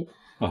issue,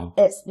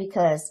 it's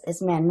because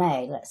it's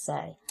man-made, let's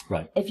say.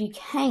 Right. If you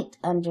can't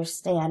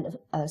understand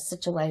a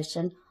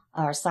situation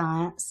or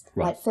science,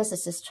 like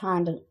physicists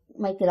trying to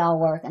make it all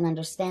work and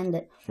understand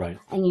it,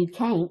 and you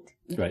can't,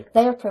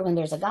 they're proving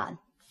there's a God,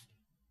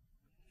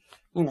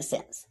 in a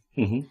sense.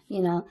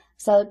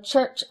 So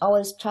church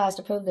always tries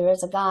to prove there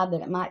is a God,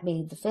 but it might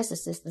be the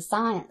physicist, the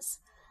science,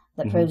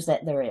 that proves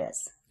that there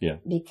is. Yeah.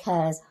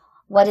 Because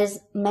what is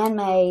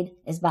man-made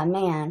is by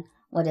man,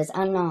 what is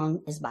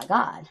unknown is by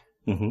God,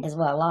 is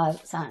what a lot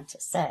of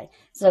scientists say.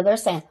 So they're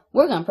saying,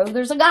 we're going to prove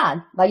there's a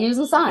God by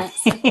using science.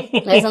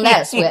 Isn't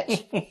that a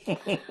switch?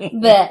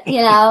 But,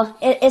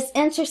 it's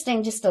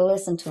interesting just to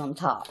listen to them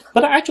talk.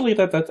 But actually,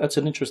 that's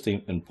an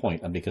interesting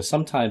point, because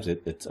sometimes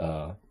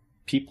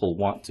people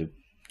want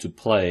to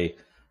play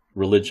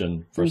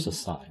religion versus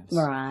science.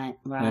 Right.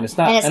 And it's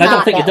not. And I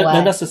don't think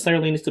it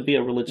necessarily needs to be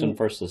a religion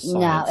versus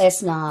science. No,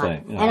 it's not.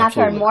 Thing. And I've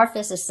heard more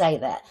physicists say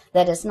that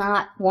it's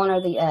not one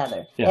or the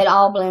other. Yeah. It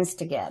all blends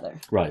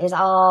together. Right. It's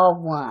all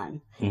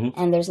one.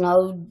 And there's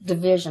no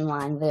division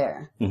line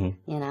there.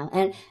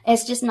 And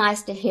it's just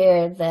nice to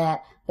hear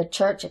that the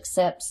church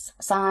accepts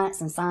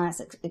science and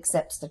science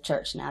accepts the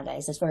church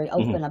nowadays. It's very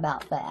open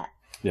about that.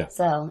 Yeah.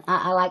 So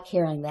I like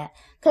hearing that.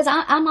 Because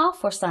I'm all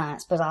for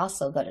science, but I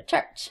also go to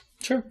church.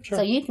 Sure.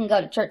 So you can go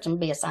to church and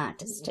be a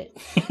scientist too.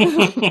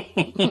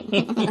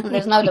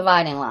 There's no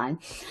dividing line.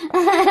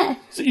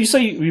 So you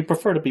say you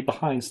prefer to be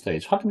behind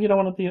stage. How come you don't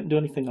want to do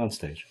anything on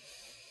stage?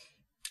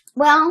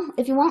 Well,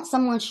 if you want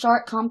someone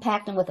short,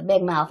 compact, and with a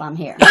big mouth, I'm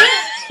here.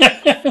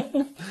 But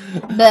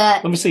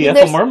let me see.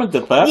 Ethel Merman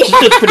did that. She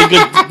did a pretty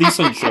good,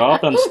 decent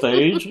job on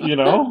stage. I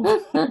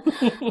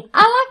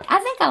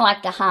think I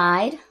like to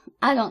hide.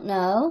 I don't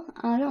know.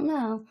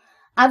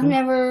 I've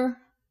never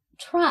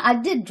tried. I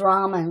did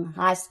drama in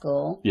high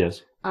school.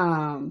 Yes.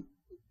 But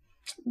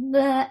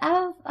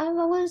I've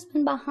always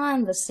been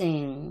behind the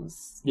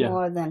scenes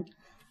more than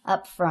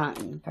up front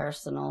and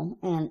personal.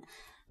 And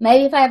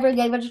maybe if I ever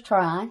gave it a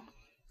try.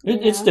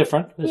 It's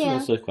different.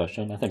 It's a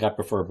question. I think I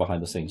prefer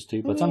behind the scenes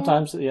too. But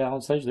sometimes,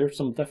 on stage, there's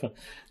some different.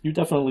 You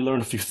definitely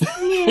learn a few things.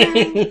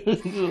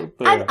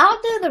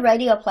 I'll do the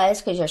radio plays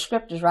because your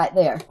script is right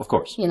there. Of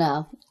course.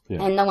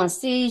 And no one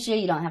sees you.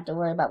 You don't have to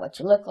worry about what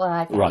you look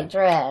like, how you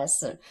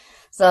dress.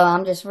 So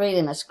I'm just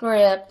reading a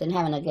script and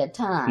having a good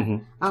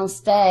time. On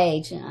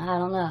stage, I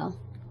don't know.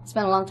 It's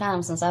been a long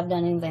time since I've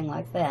done anything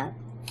like that.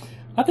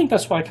 I think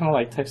that's why I kind of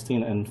like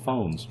texting and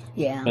phones.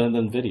 Yeah. Rather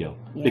than video.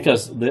 Yeah.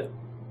 Because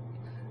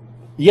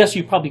yes,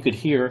 you probably could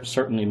hear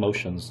certain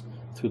emotions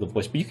through the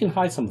voice, but you can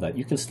hide some of that.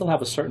 You can still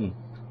have a certain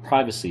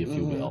privacy, if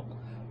you will.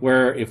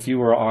 Where if you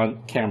were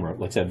on camera,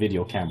 like say a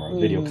video camera,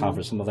 video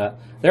conference, some of that,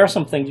 there are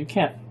some things you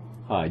can't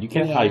hide. You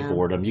can't hide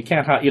boredom. You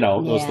can't hide,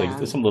 those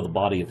things. Some of the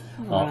body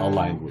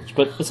language,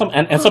 but some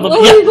and some of the.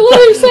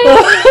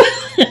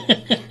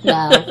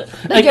 No,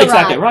 but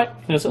exactly right.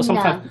 So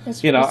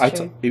sometimes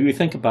if you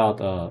think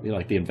about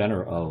like the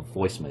inventor of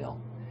voicemail,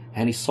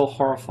 and he's so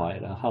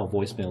horrified at how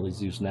voicemail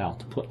is used now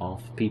to put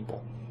off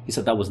people. He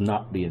said that was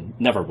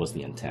never was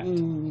the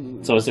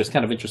intent. So it's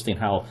kind of interesting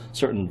how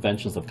certain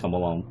inventions have come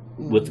along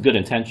with good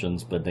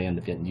intentions, but they end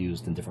up getting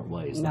used in different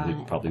ways than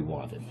we probably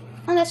wanted.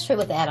 And that's true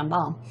with the atom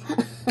bomb.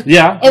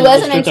 Yeah, it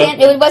wasn't intent.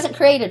 It wasn't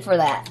created for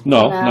that.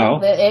 No.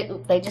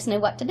 But they just knew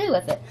what to do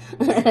with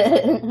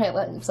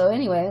it. So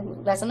anyway,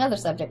 that's another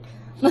subject.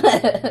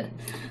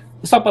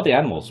 Let's talk about the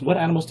animals. What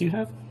animals do you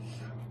have?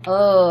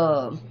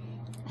 Oh,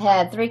 I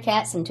had 3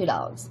 cats and 2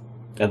 dogs.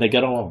 And they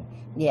get along.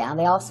 Yeah,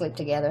 they all sleep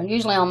together, and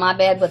usually on my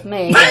bed with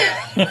me.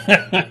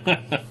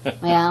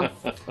 Yeah,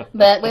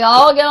 but we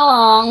all get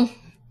along.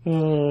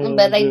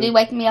 But they do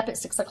wake me up at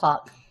 6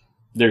 o'clock.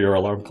 They're your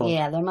alarm clock?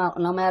 Yeah, they're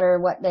no matter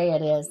what day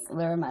it is,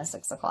 they're my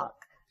 6 o'clock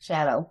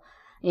shadow.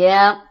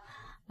 Yeah,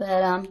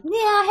 but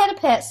I had a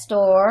pet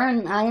store,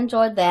 and I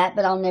enjoyed that,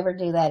 but I'll never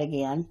do that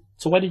again.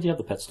 So why did you have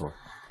the pet store?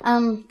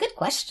 Good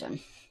question.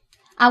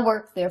 I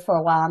worked there for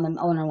a while, and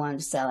the owner wanted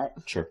to sell it.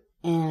 Sure.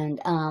 And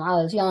I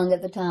was young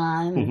at the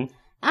time. And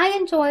I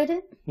enjoyed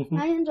it.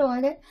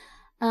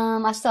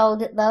 I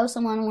sold it, though.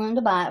 Someone wanted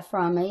to buy it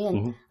from me,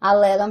 and I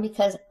let them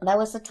because that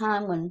was the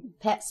time when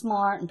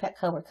PetSmart and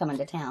Petco were coming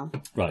to town.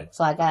 Right.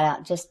 So I got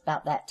out just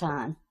about that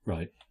time.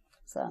 Right.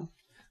 So.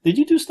 Did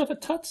you do stuff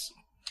at Tuts?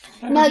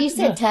 No, you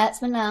said Tuts,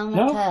 but no,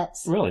 not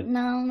Tuts. Really?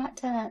 No, not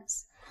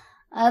Tuts.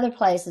 Other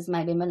places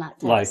maybe, but not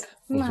Tuts. Like?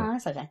 No,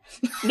 that's okay.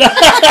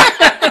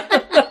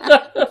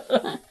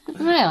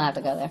 don't have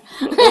to go there.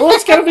 Well,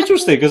 it's kind of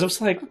interesting because it's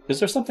like, is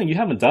there something you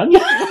haven't done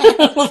yet?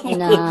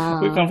 No.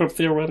 We've gone from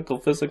theoretical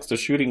physics to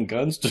shooting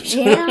guns to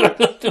Yeah.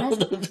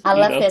 I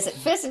love physics.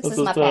 Physics is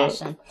my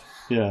passion.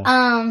 Yeah.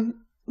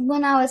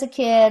 When I was a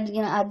kid,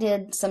 I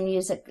did some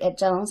music at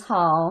Jones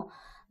Hall,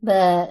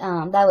 but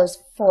that was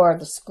for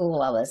the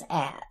school I was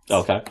at.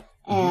 Okay.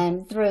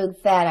 And through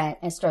that,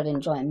 I started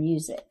enjoying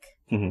music.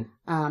 Mm-hmm.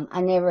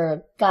 I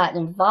never got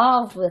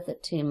involved with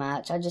it too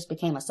much. I just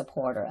became a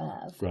supporter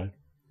of. Right.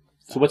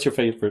 So what's your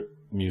favorite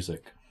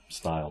music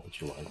style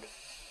that you like?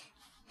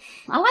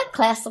 I like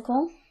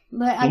classical,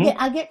 but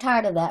I get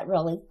tired of that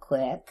really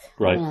quick.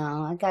 Right.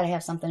 I got to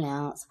have something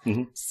else.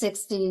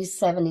 60s,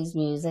 70s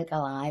music I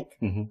like.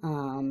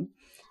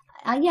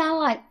 I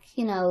like,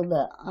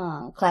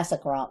 the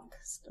classic rock.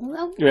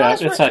 Well, yeah,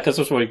 it's because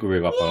that's what we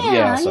grew up on.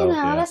 Yeah, so,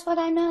 that's what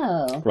I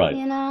know. Right.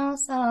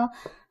 So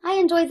I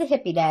enjoyed the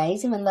hippie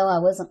days, even though I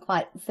wasn't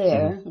quite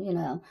there,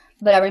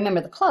 But I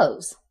remember the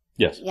clothes.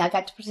 Yes. Yeah, I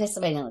got to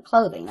participate in the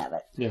clothing of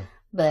it. Yeah.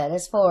 But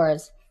as far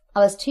as, I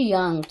was too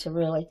young to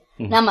really.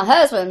 Now, my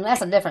husband,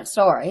 that's a different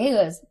story. He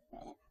was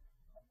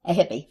a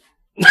hippie.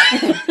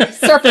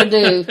 Surfer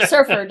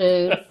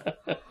dude.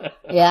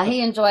 Yeah,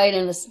 he enjoyed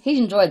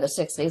the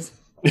 60s.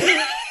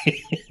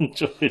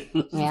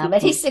 Yeah,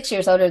 but he's 6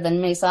 years older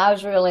than me, so I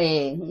was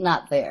really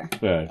not there,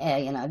 right.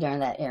 During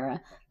that era.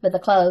 But the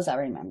clothes I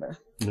remember.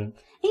 Yeah.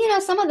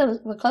 And, some of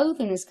the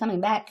clothing is coming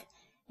back,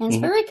 and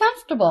it's very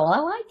comfortable. I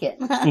like it.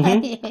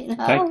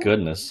 Thank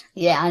goodness.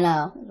 Yeah, I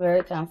know.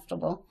 Very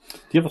comfortable. Do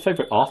you have a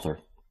favorite author?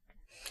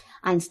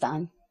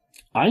 Einstein.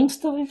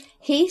 Einstein?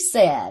 He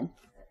said,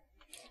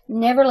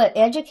 never let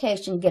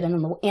education get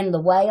in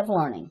the way of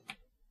learning.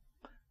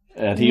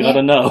 And he ought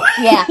to know.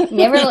 Yeah,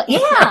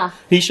 yeah.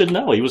 He should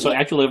know. He was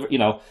actually,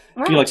 like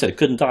I said, he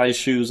couldn't tie his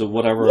shoes at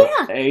whatever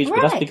age,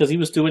 but that's because he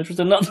was too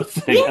interested in other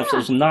things. Yeah. That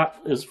was not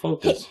his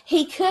focus.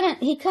 He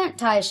couldn't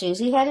tie his shoes.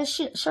 He had his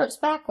shirts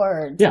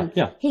backwards.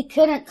 Yeah. He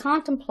couldn't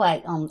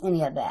contemplate on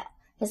any of that.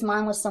 His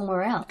mind was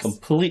somewhere else.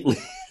 Completely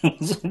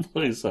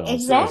someplace else.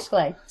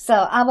 Exactly. Yes.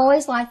 So I've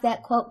always liked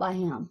that quote by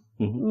him.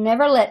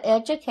 Never let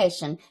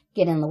education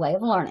get in the way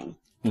of learning.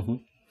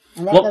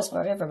 And that goes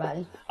for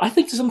everybody. I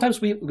think sometimes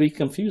we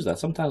confuse that.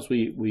 Sometimes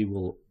we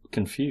will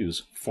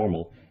confuse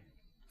formal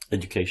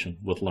education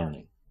with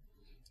learning.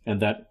 And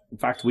that, in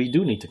fact, we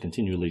do need to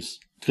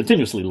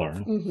continuously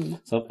learn.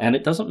 So, and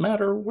it doesn't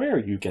matter where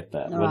you get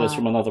that, whether it's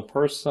from another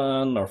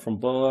person or from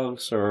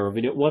books or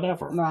video,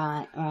 whatever.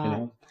 Right.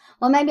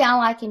 Well, maybe I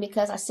like him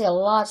because I see a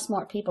lot of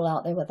smart people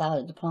out there without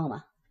a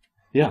diploma.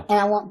 Yeah. And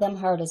I want them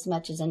heard as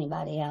much as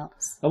anybody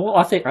else. Well,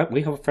 I think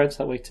we have friends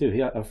that way, too. He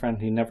had a friend,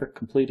 he never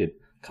completed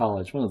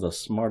college, one of the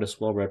smartest,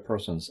 well-read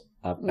persons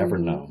I've ever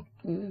known.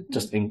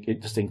 Just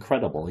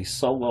incredible. He's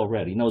so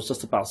well-read. He knows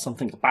just about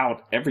something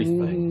about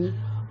everything.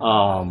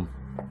 No,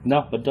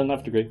 but doesn't have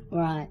a degree.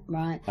 Right.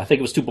 I think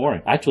it was too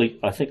boring. Actually,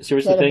 I think,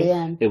 seriously,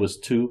 it was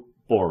too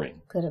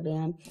boring. Could have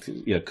been.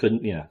 Yeah,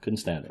 couldn't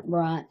stand it.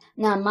 Right.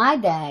 Now, my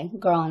day,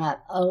 growing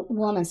up, a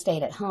woman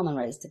stayed at home and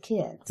raised the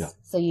kids. Yeah.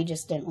 So you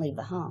just didn't leave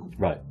the home.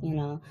 Right.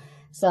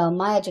 So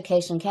my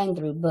education came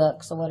through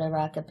books or whatever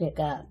I could pick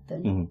up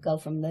and go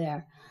from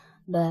there.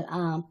 But,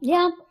 I'll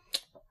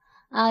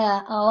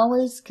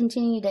always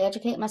continue to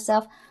educate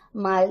myself.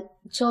 My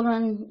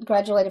children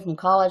graduated from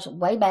college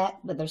way back,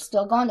 but they're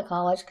still going to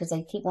college because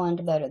they keep wanting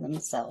to better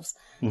themselves.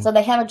 So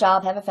they have a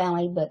job, have a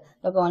family, but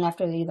they're going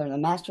after either the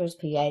master's,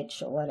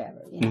 PH, or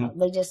whatever.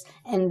 They just,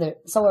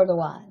 so are the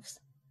wives.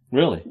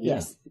 Really?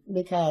 Yes,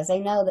 because they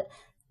know that.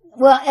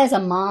 Well, as a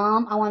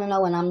mom, I want to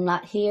know when I'm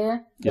not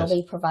here, they'll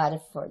be provided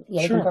for.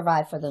 They can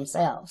provide for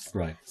themselves.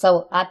 Right.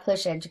 So I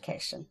push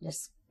education.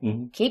 Just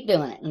keep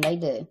doing it, and they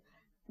do.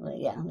 Well,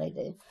 yeah, they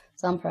do.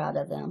 So I'm proud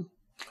of them.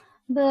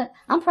 But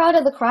I'm proud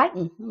of the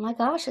Crighton. Oh my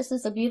gosh, this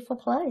is a beautiful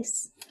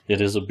place.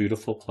 It is a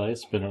beautiful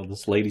place.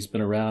 This lady's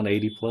been around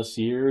 80+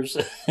 years,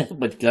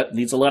 but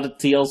needs a lot of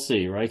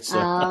TLC, right?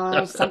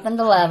 So, something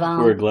to love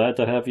on. We're glad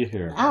to have you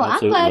here. Oh,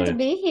 Absolutely. I'm glad to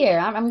be here.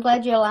 I'm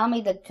glad you allow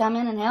me to come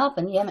in and help,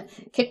 and you haven't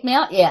kicked me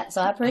out yet,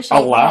 so I appreciate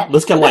that. Wow.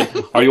 Let's get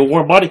are you a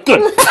warm body?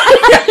 Good.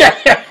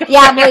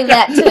 Yeah, I believe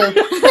that too.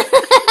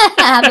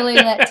 I believe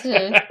that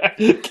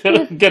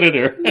too. Get in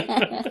here.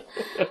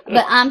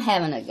 But I'm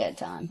having a good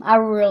time. I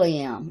really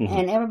am.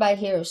 And everybody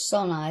here is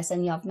so nice,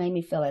 and y'all made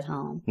me feel at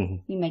home.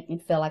 You make me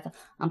feel like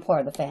I'm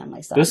part of the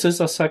family. So. This is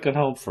a second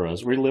home for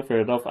us. We live here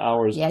enough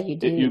hours. Yeah, you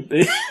do.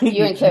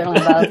 You and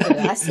Carolyn both do.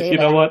 I see that. You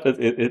know what?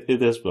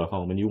 It is a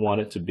home, and you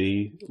want it to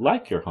be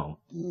like your home.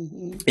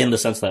 In the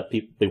sense that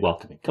people be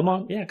welcoming. Come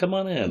on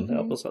in.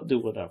 Help us do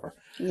whatever.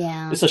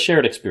 Yeah. It's a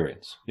shared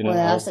experience.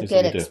 Well, it's a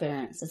good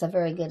experience. It's a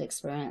very good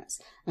experience.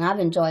 And I've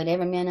enjoyed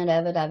every minute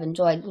of it. I've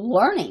enjoyed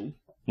learning.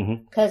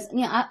 Because,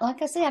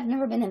 like I say, I've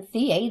never been in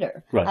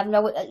theater. Right.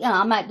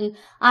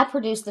 I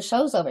produce the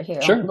shows over here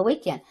on the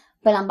weekend,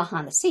 but I'm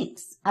behind the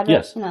scenes.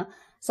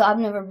 So I've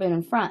never been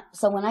in front.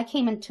 So when I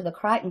came into the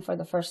Crighton for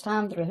the first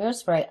time through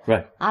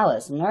Hairspray, I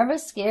was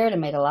nervous, scared,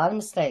 and made a lot of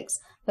mistakes.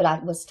 But I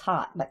was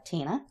taught by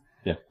Tina.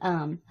 Yeah.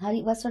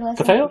 What's her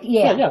last name?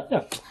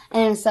 Yeah.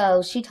 And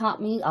so she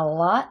taught me a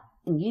lot.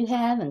 and you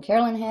have, and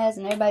Carolyn has,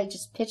 and everybody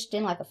just pitched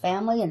in like a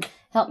family and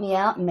helped me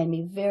out and made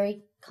me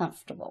very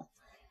comfortable.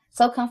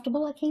 So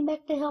comfortable, I came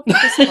back to help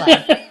with this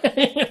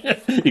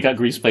play. You got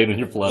grease paint on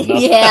your blood now.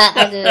 Yeah,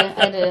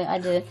 I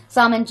do.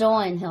 So I'm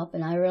enjoying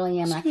helping. I really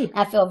am.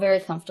 I feel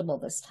very comfortable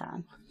this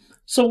time.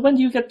 So when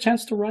do you get a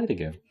chance to write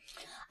again?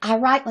 I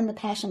write when the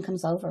passion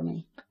comes over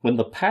me. When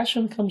the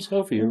passion comes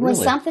over you, When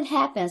really? something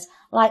happens,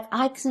 like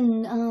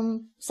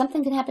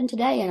something can happen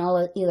today and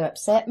it'll either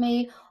upset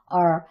me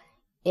or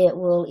it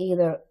will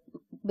either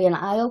be an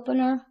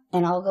eye-opener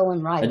and I'll go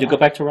and write. And you go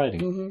back to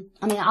writing? Mm-hmm.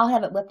 I mean, I'll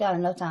have it whipped out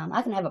in no time.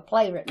 I can have a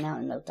play written out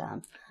in no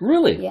time.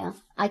 Really? Yeah,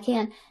 I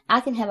can. I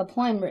can have a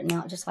poem written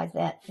out just like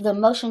that. The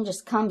emotion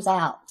just comes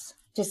out.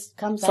 It's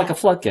like a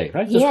floodgate,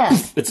 right?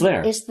 Yes. It's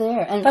there. It's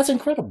there. And that's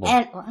incredible.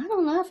 And I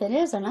don't know if it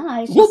is or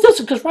not. Well,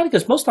 that's because writing,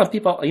 because most times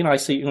people, I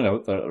see,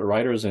 the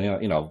writers,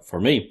 and, for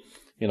me,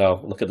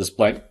 look at this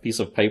blank piece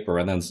of paper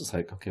and then it's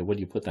like, okay, what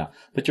do you put down?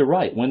 But you're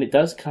right. When it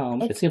does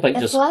come, it seems like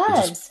it's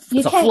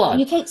a flood.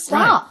 You can't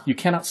stop. Right. You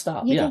cannot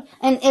stop.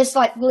 And it's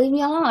like, leave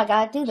me alone. I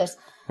got to do this.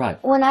 Right.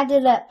 When I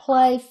did that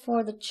play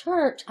for the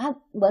church, I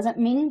wasn't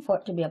meaning for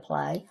it to be a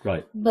play.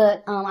 Right.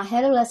 But I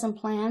had a lesson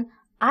plan.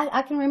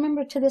 I can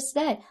remember to this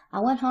day. I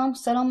went home,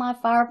 sat on my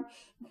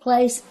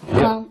fireplace,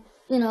 the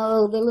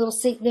little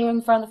seat there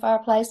in front of the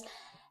fireplace,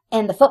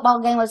 and the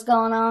football game was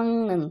going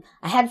on, and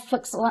I had to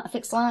fix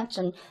lunch,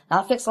 and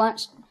I'll fix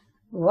lunch,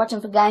 we're watching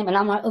the game, and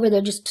I'm right over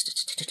there just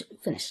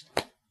finished.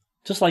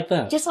 Just like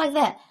that? Just like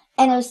that.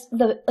 And it was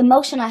the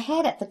emotion I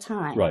had at the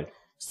time. Right.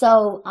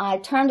 So I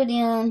turned it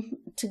in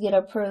to get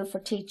approved for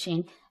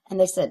teaching, and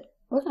they said,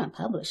 we're going to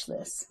publish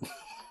this.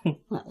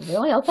 Well,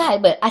 really? Okay,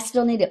 but I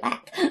still need it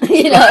back. Do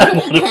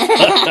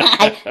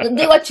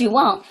what you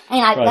want. And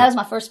that was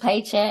my first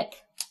paycheck.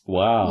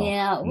 Wow.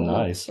 Yeah.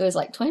 Nice. It was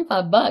like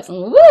 $25.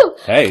 And woo!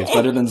 Hey, it's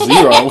better than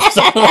zero.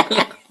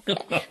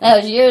 That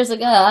was years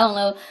ago. I don't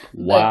know.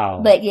 Wow.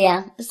 But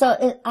yeah.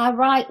 So I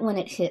write when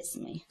it hits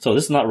me. So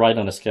this is not right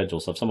on a schedule.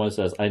 So if someone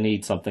says, I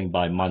need something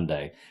by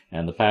Monday,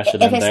 and the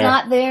passion if it's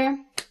not there,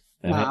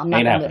 no, I'm not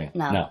ain't going to happening. do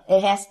it. No.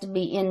 It has to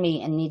be in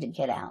me and need to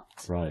get out.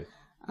 Right.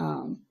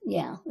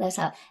 Yeah, that's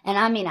how. And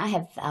I mean, I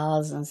have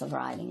thousands of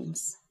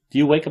writings. Do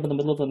you wake up in the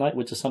middle of the night,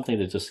 which is something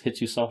that just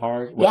hits you so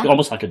hard? Yeah.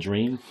 Almost like a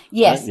dream?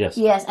 Yes, right?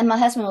 yes. And my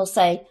husband will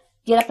say,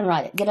 get up and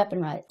write it, get up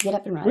and write it, get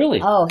up and write it. Really?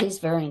 Oh, he's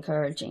very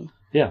encouraging.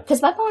 Yeah.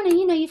 Because by morning,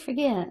 you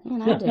forget.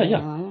 I do.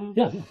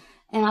 Yeah.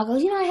 And I'll go,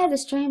 I had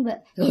this dream,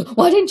 but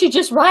why didn't you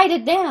just write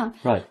it down?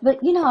 Right.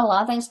 But, a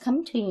lot of things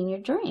come to you in your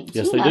dreams.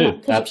 Yes, they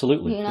do.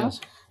 Absolutely. Yes.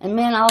 And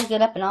then I'll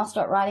get up and I'll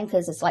start writing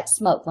because it's like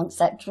smoke. Once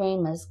that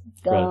dream is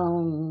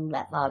gone,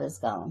 that thought is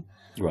gone.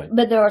 Right.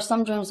 But there are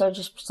some dreams that are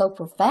just so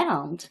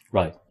profound.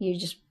 Right. You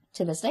just,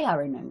 to this day, I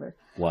remember.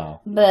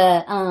 Wow.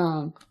 But,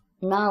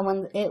 no,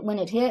 when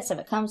it hits, if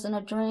it comes in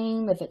a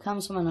dream, if it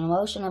comes from an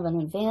emotion of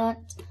an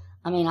event,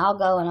 I'll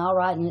go and I'll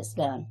write and it's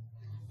done.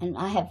 And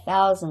I have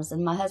thousands,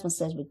 and my husband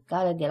says, we've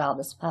got to get all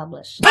this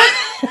published.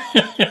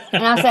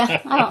 And I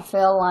say, I don't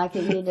feel like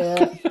it, you do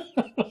it.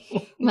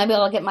 Maybe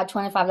I'll get my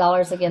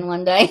 $25 again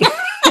one day.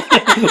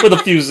 With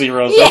a few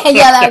zeros. Yeah,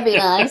 that'd be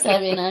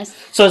nice.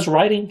 So has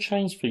writing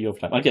changed for you over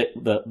time? I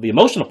get the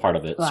emotional part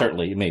of it, right.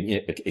 Certainly.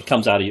 It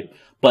comes out of you.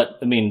 But,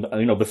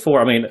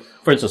 before,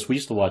 for instance, we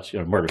used to watch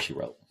Murder, She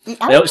Wrote.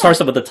 It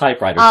starts up with the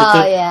typewriter.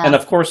 Oh, yeah. And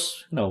of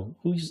course, can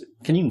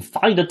you even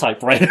find a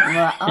typewriter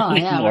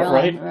anymore,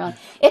 really.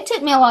 It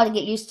took me a while to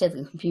get used to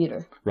the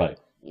computer. Right.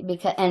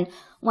 And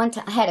one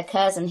time I had a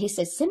cousin, he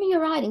said, send me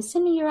your writings.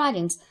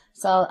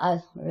 So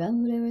I wrote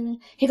everything.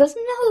 He goes,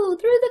 no,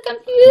 through the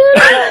computer.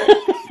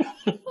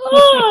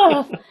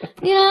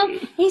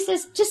 He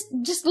says,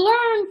 just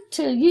learn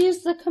to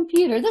use the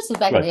computer. This was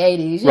back in the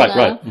 80s,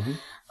 Right. Mm-hmm.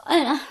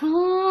 And,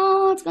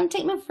 it's going to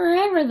take me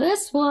forever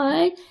this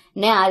way.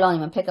 Now I don't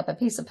even pick up a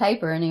piece of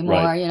paper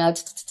anymore,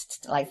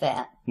 like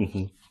that.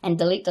 Mm-hmm. And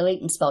delete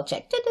and spell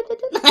check.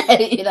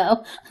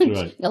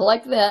 Right.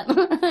 Like that.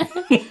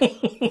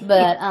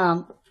 But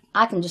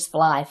I can just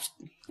fly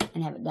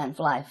and have it done.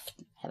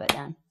 Have it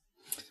done.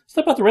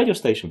 What about the radio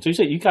station? So you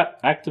said you got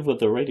active with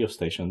the radio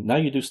station. Now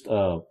you do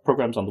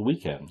programs on the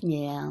weekend.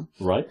 Yeah.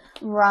 Right?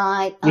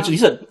 Right. Which you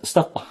said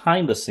stuff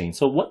behind the scenes.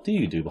 So what do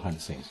you do behind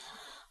the scenes?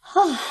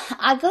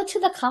 I go to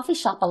the coffee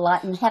shop a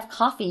lot and have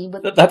coffee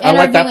with I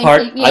like that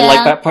part. Yeah. I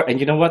like that part. And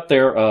you know what?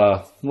 They're,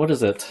 what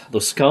is it?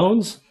 Those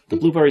scones? The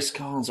blueberry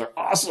scones are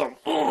awesome.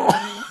 Oh.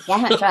 Yeah, I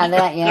haven't tried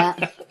that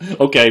yet.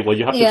 Okay, well,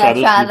 you have to try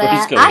those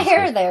blueberry scones. I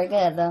hear they're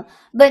good, though.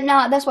 But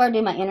no, that's where I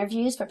do my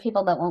interviews for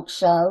people that want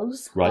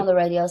shows on the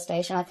radio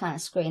station. I kind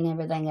of screen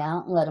everything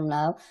out and let them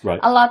know. Right.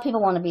 A lot of people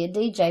want to be a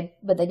DJ,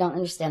 but they don't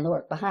understand the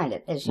work behind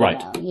it, as you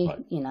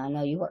know. I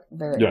know you work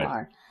very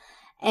hard.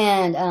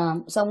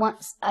 And so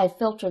once I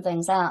filter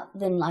things out,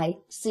 then I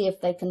see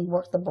if they can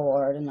work the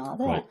board and all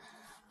that. Right.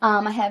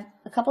 I have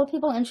a couple of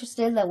people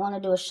interested that want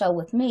to do a show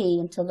with me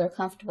until they're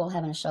comfortable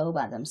having a show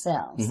by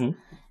themselves. Mm-hmm.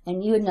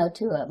 And you would know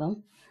two of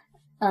them.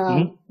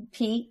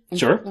 Pete and,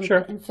 Sure, and,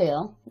 sure. and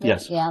Phil.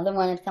 Yes. Yeah, they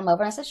wanted to come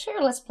over. And I said,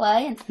 sure, let's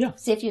play and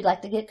see if you'd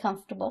like to get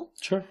comfortable.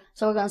 Sure.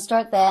 So we're going to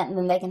start that, and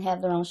then they can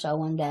have their own show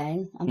one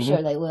day. I'm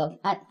sure they will.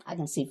 I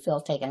can see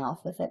Phil taking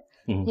off with it.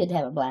 He'd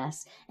have a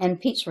blast. And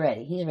Pete's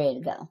ready. He's ready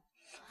to go.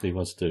 He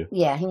wants to.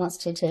 Yeah, he wants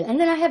to, too. And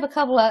then I have a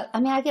couple of,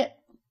 I get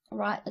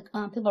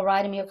people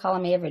writing me or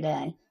calling me every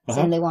day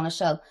saying they want a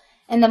show.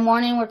 In the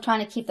morning, we're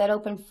trying to keep that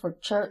open for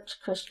church,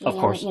 Christianity,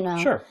 Of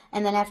course. Sure.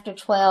 And then after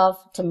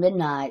 12 to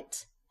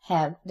midnight,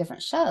 have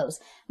different shows.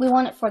 We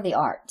want it for the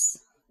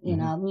arts,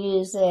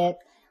 music,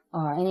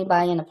 or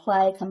anybody in a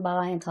play come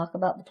by and talk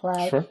about the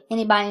play. Sure.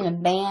 Anybody in a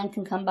band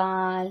can come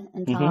by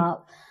and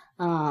talk.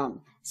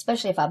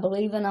 Especially if I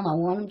believe in them, I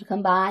want them to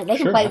come by. They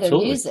can play their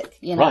music,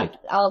 Right.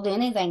 I'll do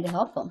anything to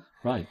help them.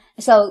 Right.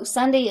 So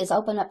Sunday is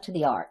open up to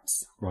the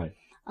arts. Right.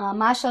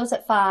 My show's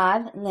at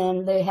 5, and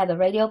then they have the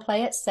radio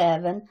play at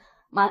 7.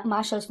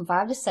 My show's from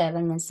 5 to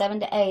 7, then 7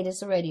 to 8 is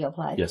the radio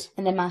play. Yes.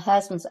 And then my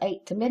husband's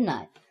 8 to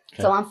midnight.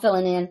 Okay. So I'm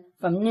filling in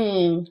from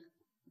noon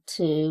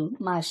to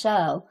my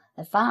show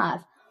at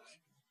 5.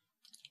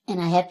 And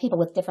I have people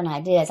with different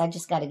ideas. I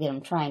just got to get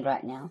them trained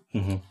right now.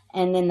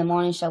 And then the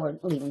morning show, we're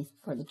leaving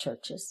for the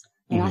churches.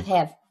 And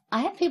I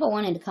have people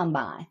wanting to come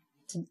by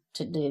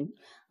to do,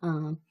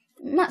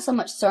 not so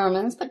much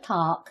sermons, but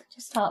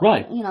just talk.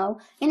 Right.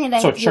 Anything.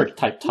 So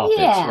church-type topics,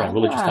 Yeah,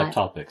 religious-type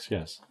topics,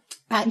 yes.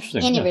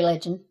 Interesting. Any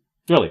religion.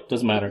 Really,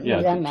 doesn't matter. Yeah,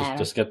 It doesn't matter.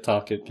 Just get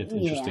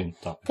interesting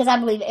topics. Because I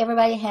believe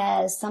everybody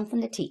has something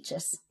to teach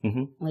us.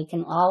 We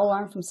can all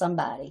learn from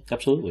somebody.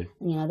 Absolutely.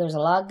 There's a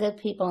lot of good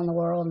people in the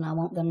world, and I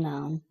want them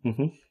known.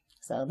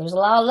 So there's a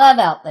lot of love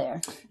out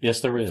there.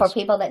 Yes, there is. For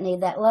people that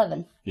need that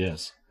loving.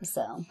 Yes.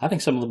 So I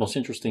think some of the most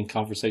interesting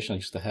conversations I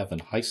used to have in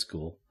high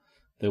school,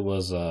 there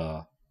was,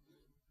 I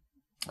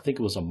think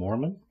it was a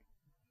Mormon,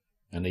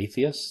 an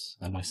atheist,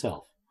 and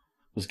myself.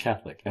 Was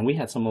Catholic, and we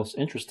had some most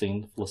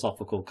interesting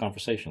philosophical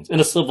conversations in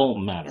a civil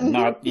manner,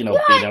 not beating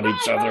on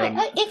each other.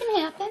 Right. It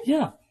can happen.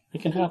 Yeah,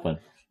 it can happen,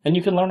 and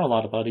you can learn a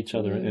lot about each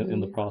other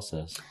in the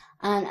process.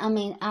 And I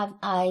mean,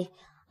 I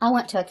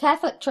went to a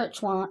Catholic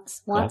church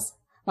once.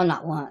 Well,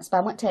 not once, but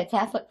I went to a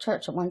Catholic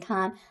church at one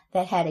time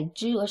that had a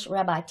Jewish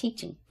rabbi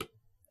teaching.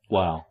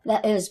 Wow,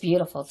 That is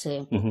beautiful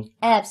too.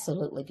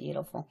 Absolutely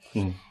beautiful.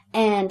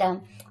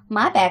 And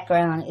my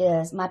background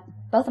is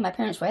both of my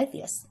parents were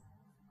atheists.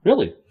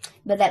 Really?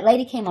 But that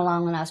lady came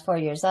along when I was 4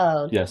 years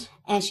old. Yes.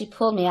 And she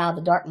pulled me out of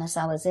the darkness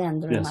I was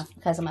in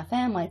because of my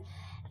family.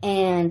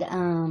 And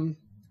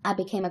I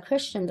became a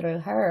Christian through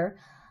her,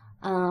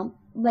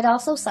 but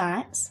also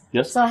science.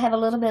 Yes. So I have a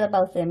little bit of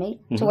both in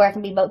me to where I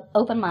can be both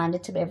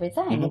open-minded to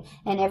everything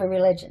and every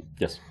religion.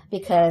 Yes.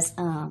 Because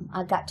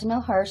I got to know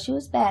her. She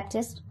was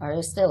Baptist,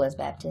 or still is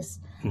Baptist.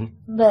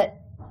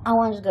 But I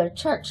wanted to go to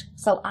church.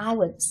 So I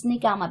would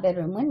sneak out my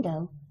bedroom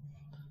window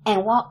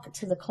and walk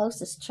to the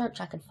closest church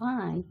I could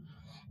find,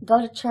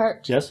 go to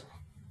church. Yes.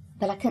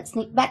 But I couldn't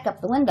sneak back up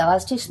the window. I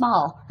was too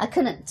small. I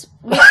couldn't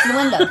reach the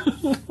window.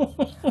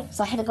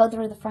 So I had to go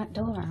through the front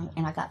door,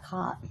 and I got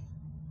caught.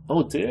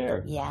 Oh,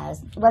 dear. Yeah,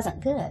 it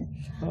wasn't good.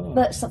 Oh.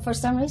 But for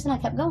some reason, I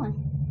kept going.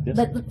 Yes.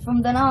 But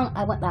from then on,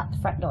 I went out the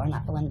front door,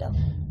 not the window.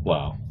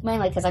 Wow.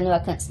 Mainly because I knew I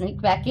couldn't sneak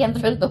back in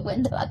through the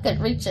window. I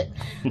couldn't reach it.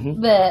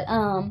 But,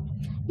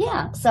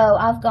 yeah, so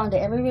I've gone to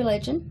every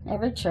religion,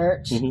 every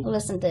church,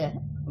 listened to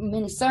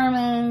many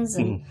sermons,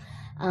 and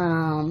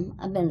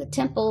I've been to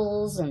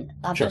temples, and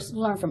I've just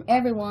learned from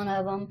every one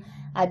of them.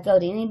 I'd go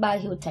to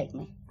anybody who would take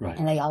me,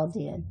 and they all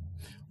did.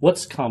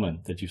 What's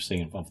common that you've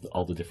seen of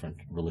all the different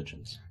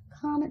religions?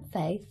 Common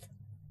faith.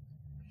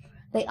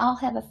 They all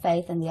have a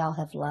faith, and they all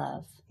have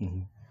love.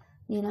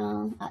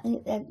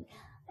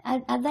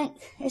 I think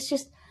it's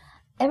just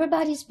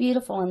everybody's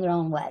beautiful in their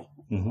own way,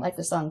 like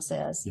the song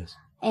says. Yes.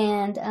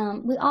 And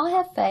we all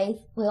have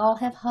faith, we all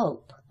have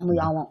hope, and we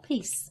all want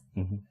peace.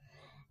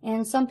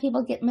 And some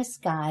people get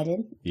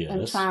misguided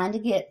in trying to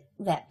get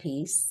that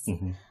peace.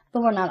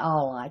 But we're not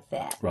all like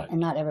that. Right. And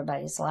not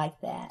everybody's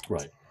like that.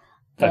 Right.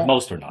 In fact,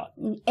 most are not.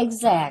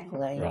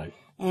 Exactly. Right.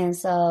 And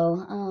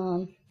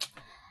so,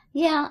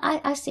 yeah,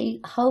 I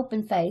see hope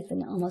and faith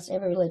in almost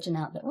every religion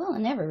out there. Well,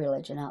 in every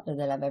religion out there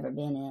that I've ever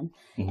been in.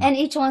 And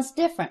each one's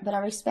different, but I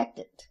respect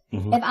it.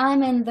 If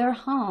I'm in their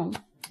home,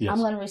 I'm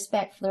going to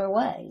respect their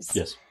ways.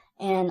 Yes.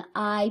 And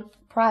I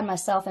pride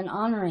myself in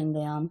honoring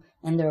them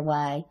in their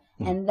way,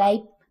 and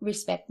they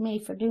respect me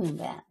for doing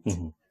that.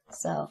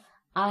 So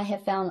I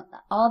have found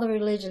all the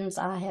religions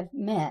I have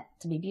met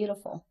to be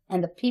beautiful,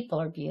 and the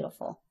people are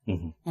beautiful,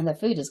 and the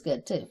food is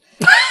good too.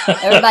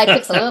 Everybody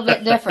cooks a little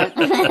bit different.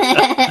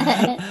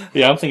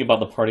 Yeah, I'm thinking about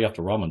the party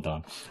after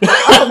Ramadan.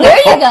 Oh, there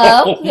you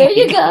go. There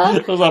you go.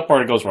 Because that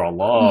party goes for a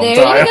long there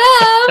time. you go.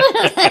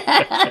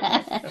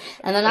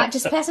 And they're not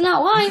just passing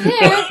out wine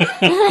there.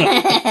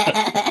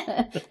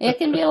 It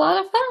can be a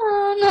lot of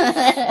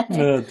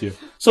fun. Oh, dear.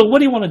 So what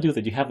do you want to do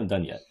that you haven't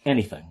done yet?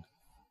 Anything?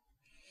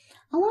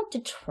 I want to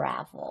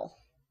travel.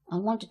 I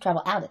want to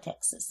travel out of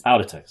Texas.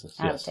 Out of Texas,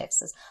 Out of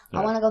Texas.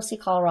 I want to go see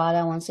Colorado.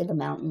 I want to see the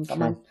mountains. I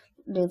want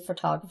to do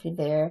photography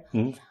there.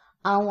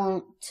 I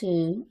want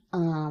to,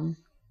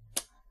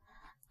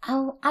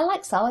 I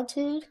like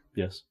solitude.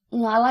 Yes.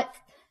 I like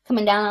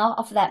coming down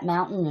off of that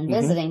mountain and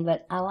visiting,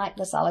 but I like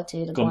the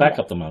solitude of going back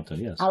up the mountain.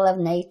 Yes. I love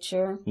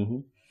nature.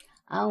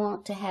 I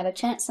want to have a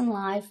chance in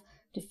life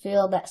to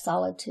feel that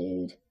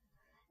solitude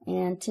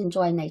and to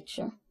enjoy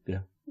nature. Yeah.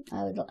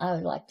 I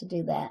would like to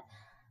do that.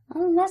 I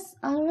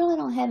really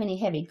don't have any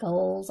heavy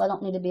goals. I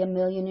don't need to be a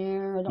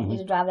millionaire. I don't need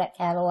to drive that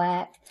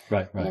Cadillac.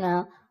 Right.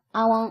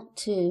 I want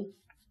to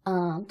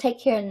take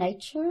care of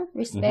nature,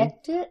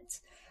 respect it.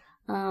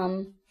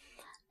 I'm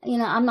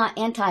not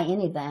anti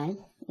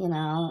anything.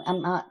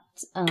 I'm not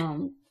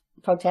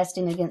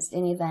protesting against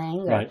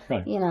anything. Or,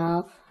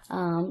 Right.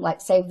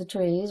 Like save the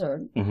trees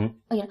or.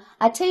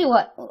 I tell you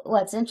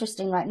what's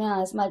interesting right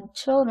now is my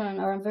children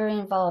are very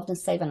involved in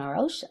saving our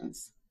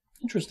oceans.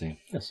 Interesting.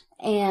 Yes.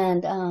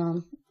 And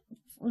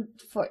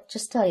for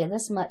just tell you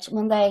this much,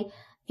 when they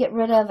get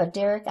rid of a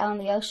derrick out in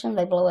the ocean,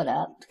 they blow it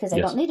up because they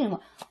don't need it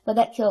anymore. But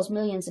that kills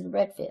millions of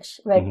redfish,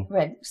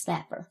 red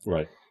snapper.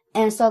 Right.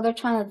 And so they're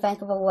trying to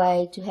think of a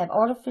way to have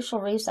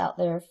artificial reefs out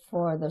there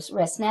for the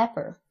red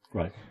snapper.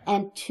 Right.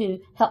 And to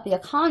help the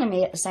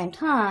economy at the same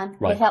time,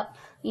 right. to help,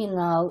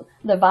 the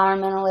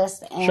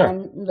environmentalists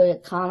and the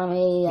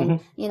economy. And,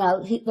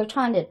 they're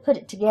trying to put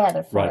it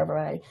together for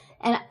everybody.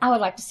 And I would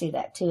like to see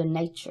that, too, in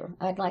nature.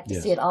 I'd like to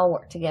see it all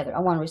work together. I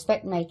want to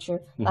respect nature.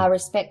 I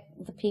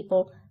respect the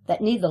people that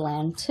need the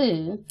land,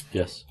 too.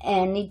 Yes.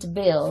 And need to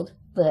build.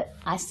 But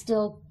I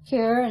still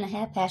care and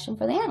have passion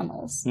for the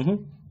animals.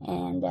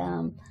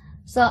 And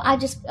so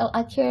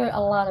I care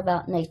a lot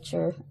about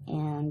nature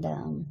and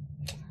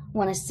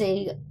want to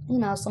see,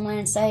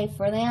 someone safe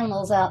for the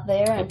animals out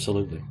there. And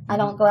absolutely. I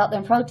don't go out there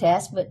and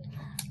protest, but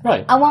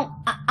right.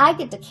 I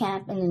get to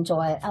camp and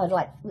enjoy it. I would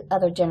like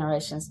other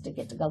generations to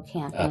get to go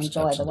camp and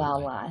enjoy the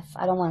wildlife.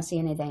 I don't want to see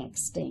anything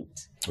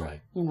extinct. Right.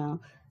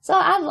 So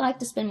I'd like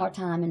to spend more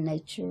time in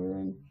nature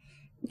and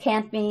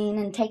camping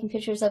and taking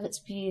pictures of its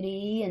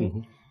beauty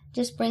and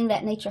just bring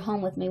that nature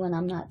home with me when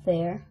I'm not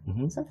there.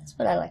 So that's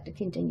what I like to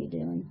continue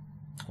doing.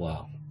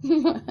 Wow.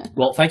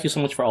 Well, thank you so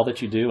much for all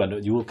that you do,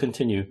 and you will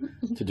continue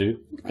to do.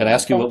 I'm going to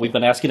ask you what we've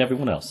been asking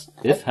everyone else.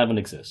 If heaven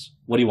exists,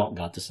 what do you want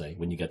God to say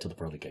when you get to the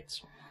pearly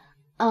gates?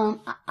 I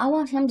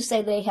want him to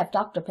say they have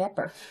Dr.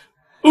 Pepper.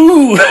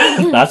 Ooh,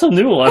 that's a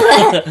new one.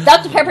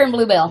 Dr. Pepper and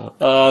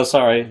Bluebell.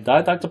 Sorry,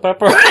 Diet Dr.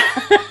 Pepper.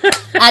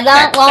 I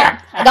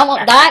don't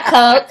want Diet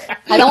Coke.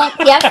 I don't want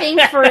caffeine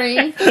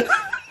free.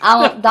 I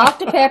want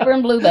Dr. Pepper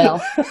and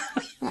Bluebell.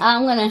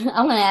 I'm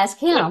gonna ask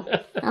him.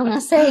 I'm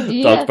gonna say, do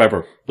you Dr.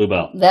 Pepper,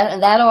 Bluebell.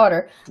 That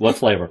order. What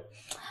flavor?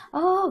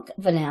 Oh,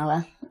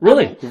 vanilla.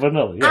 Really?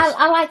 Vanilla, yes.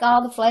 I like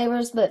all the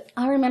flavors, but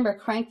I remember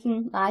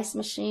cranking the ice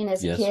machine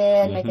as a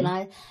kid, making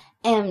ice.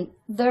 And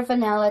their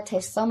vanilla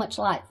tastes so much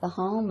like the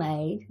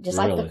homemade, just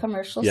like the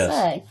commercials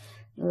say.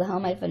 The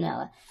homemade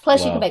vanilla.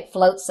 Plus, you can make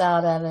floats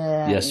out of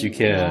it. Yes, you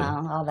can.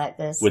 All that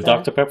good stuff. With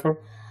Dr. Pepper?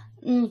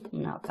 No,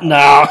 Coke.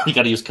 No, you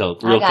got to use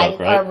Coke. Real Coke,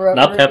 right?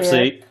 Not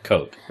Pepsi,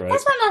 Coke, right?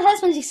 That's what my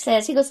husband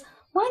says. He goes,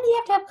 why do you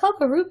have to have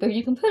Coke or root beer?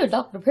 You can put a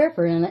Dr.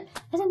 Pepper in it.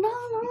 I said, no,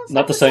 it's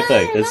not the same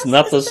thing. It's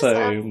not the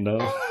same, no.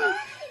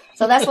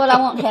 So that's what I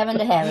want heaven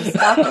to have is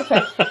Dr.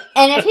 Pepper.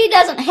 And if he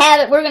doesn't have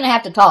it, we're going to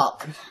have to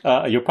talk.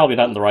 You're probably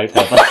not in the right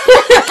heaven.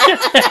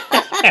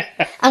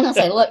 I'm going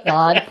to say, look,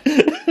 God,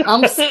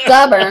 I'm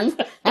stubborn,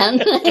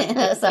 and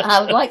so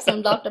I would like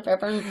some Dr.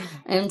 Pepper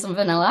and some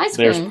vanilla ice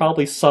cream. There's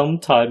probably some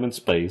time and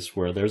space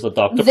where there's a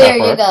Dr. Pepper. There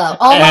you go.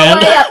 On my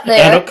way up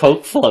there. And a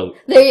Coke float.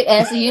 There,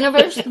 as the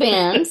universe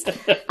spins,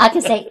 I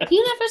can say, the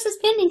universe is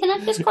spinning. Can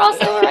I just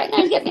cross over right now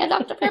and get me a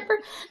Dr. Pepper?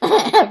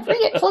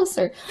 Bring it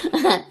closer.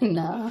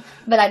 No.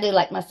 But I do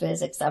like my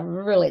physics. I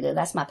really do.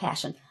 That's my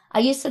passion. I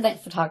used to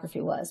think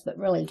photography was, but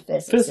really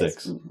physics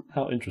is.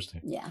 How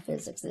interesting. Yeah,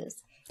 physics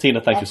is.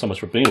 Tina, thank you so much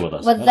for being with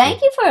us. Well,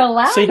 thank you for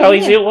allowing me. See how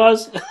easy it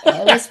was?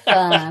 It was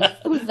fun.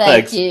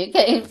 Thank you.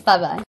 Okay,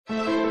 bye-bye.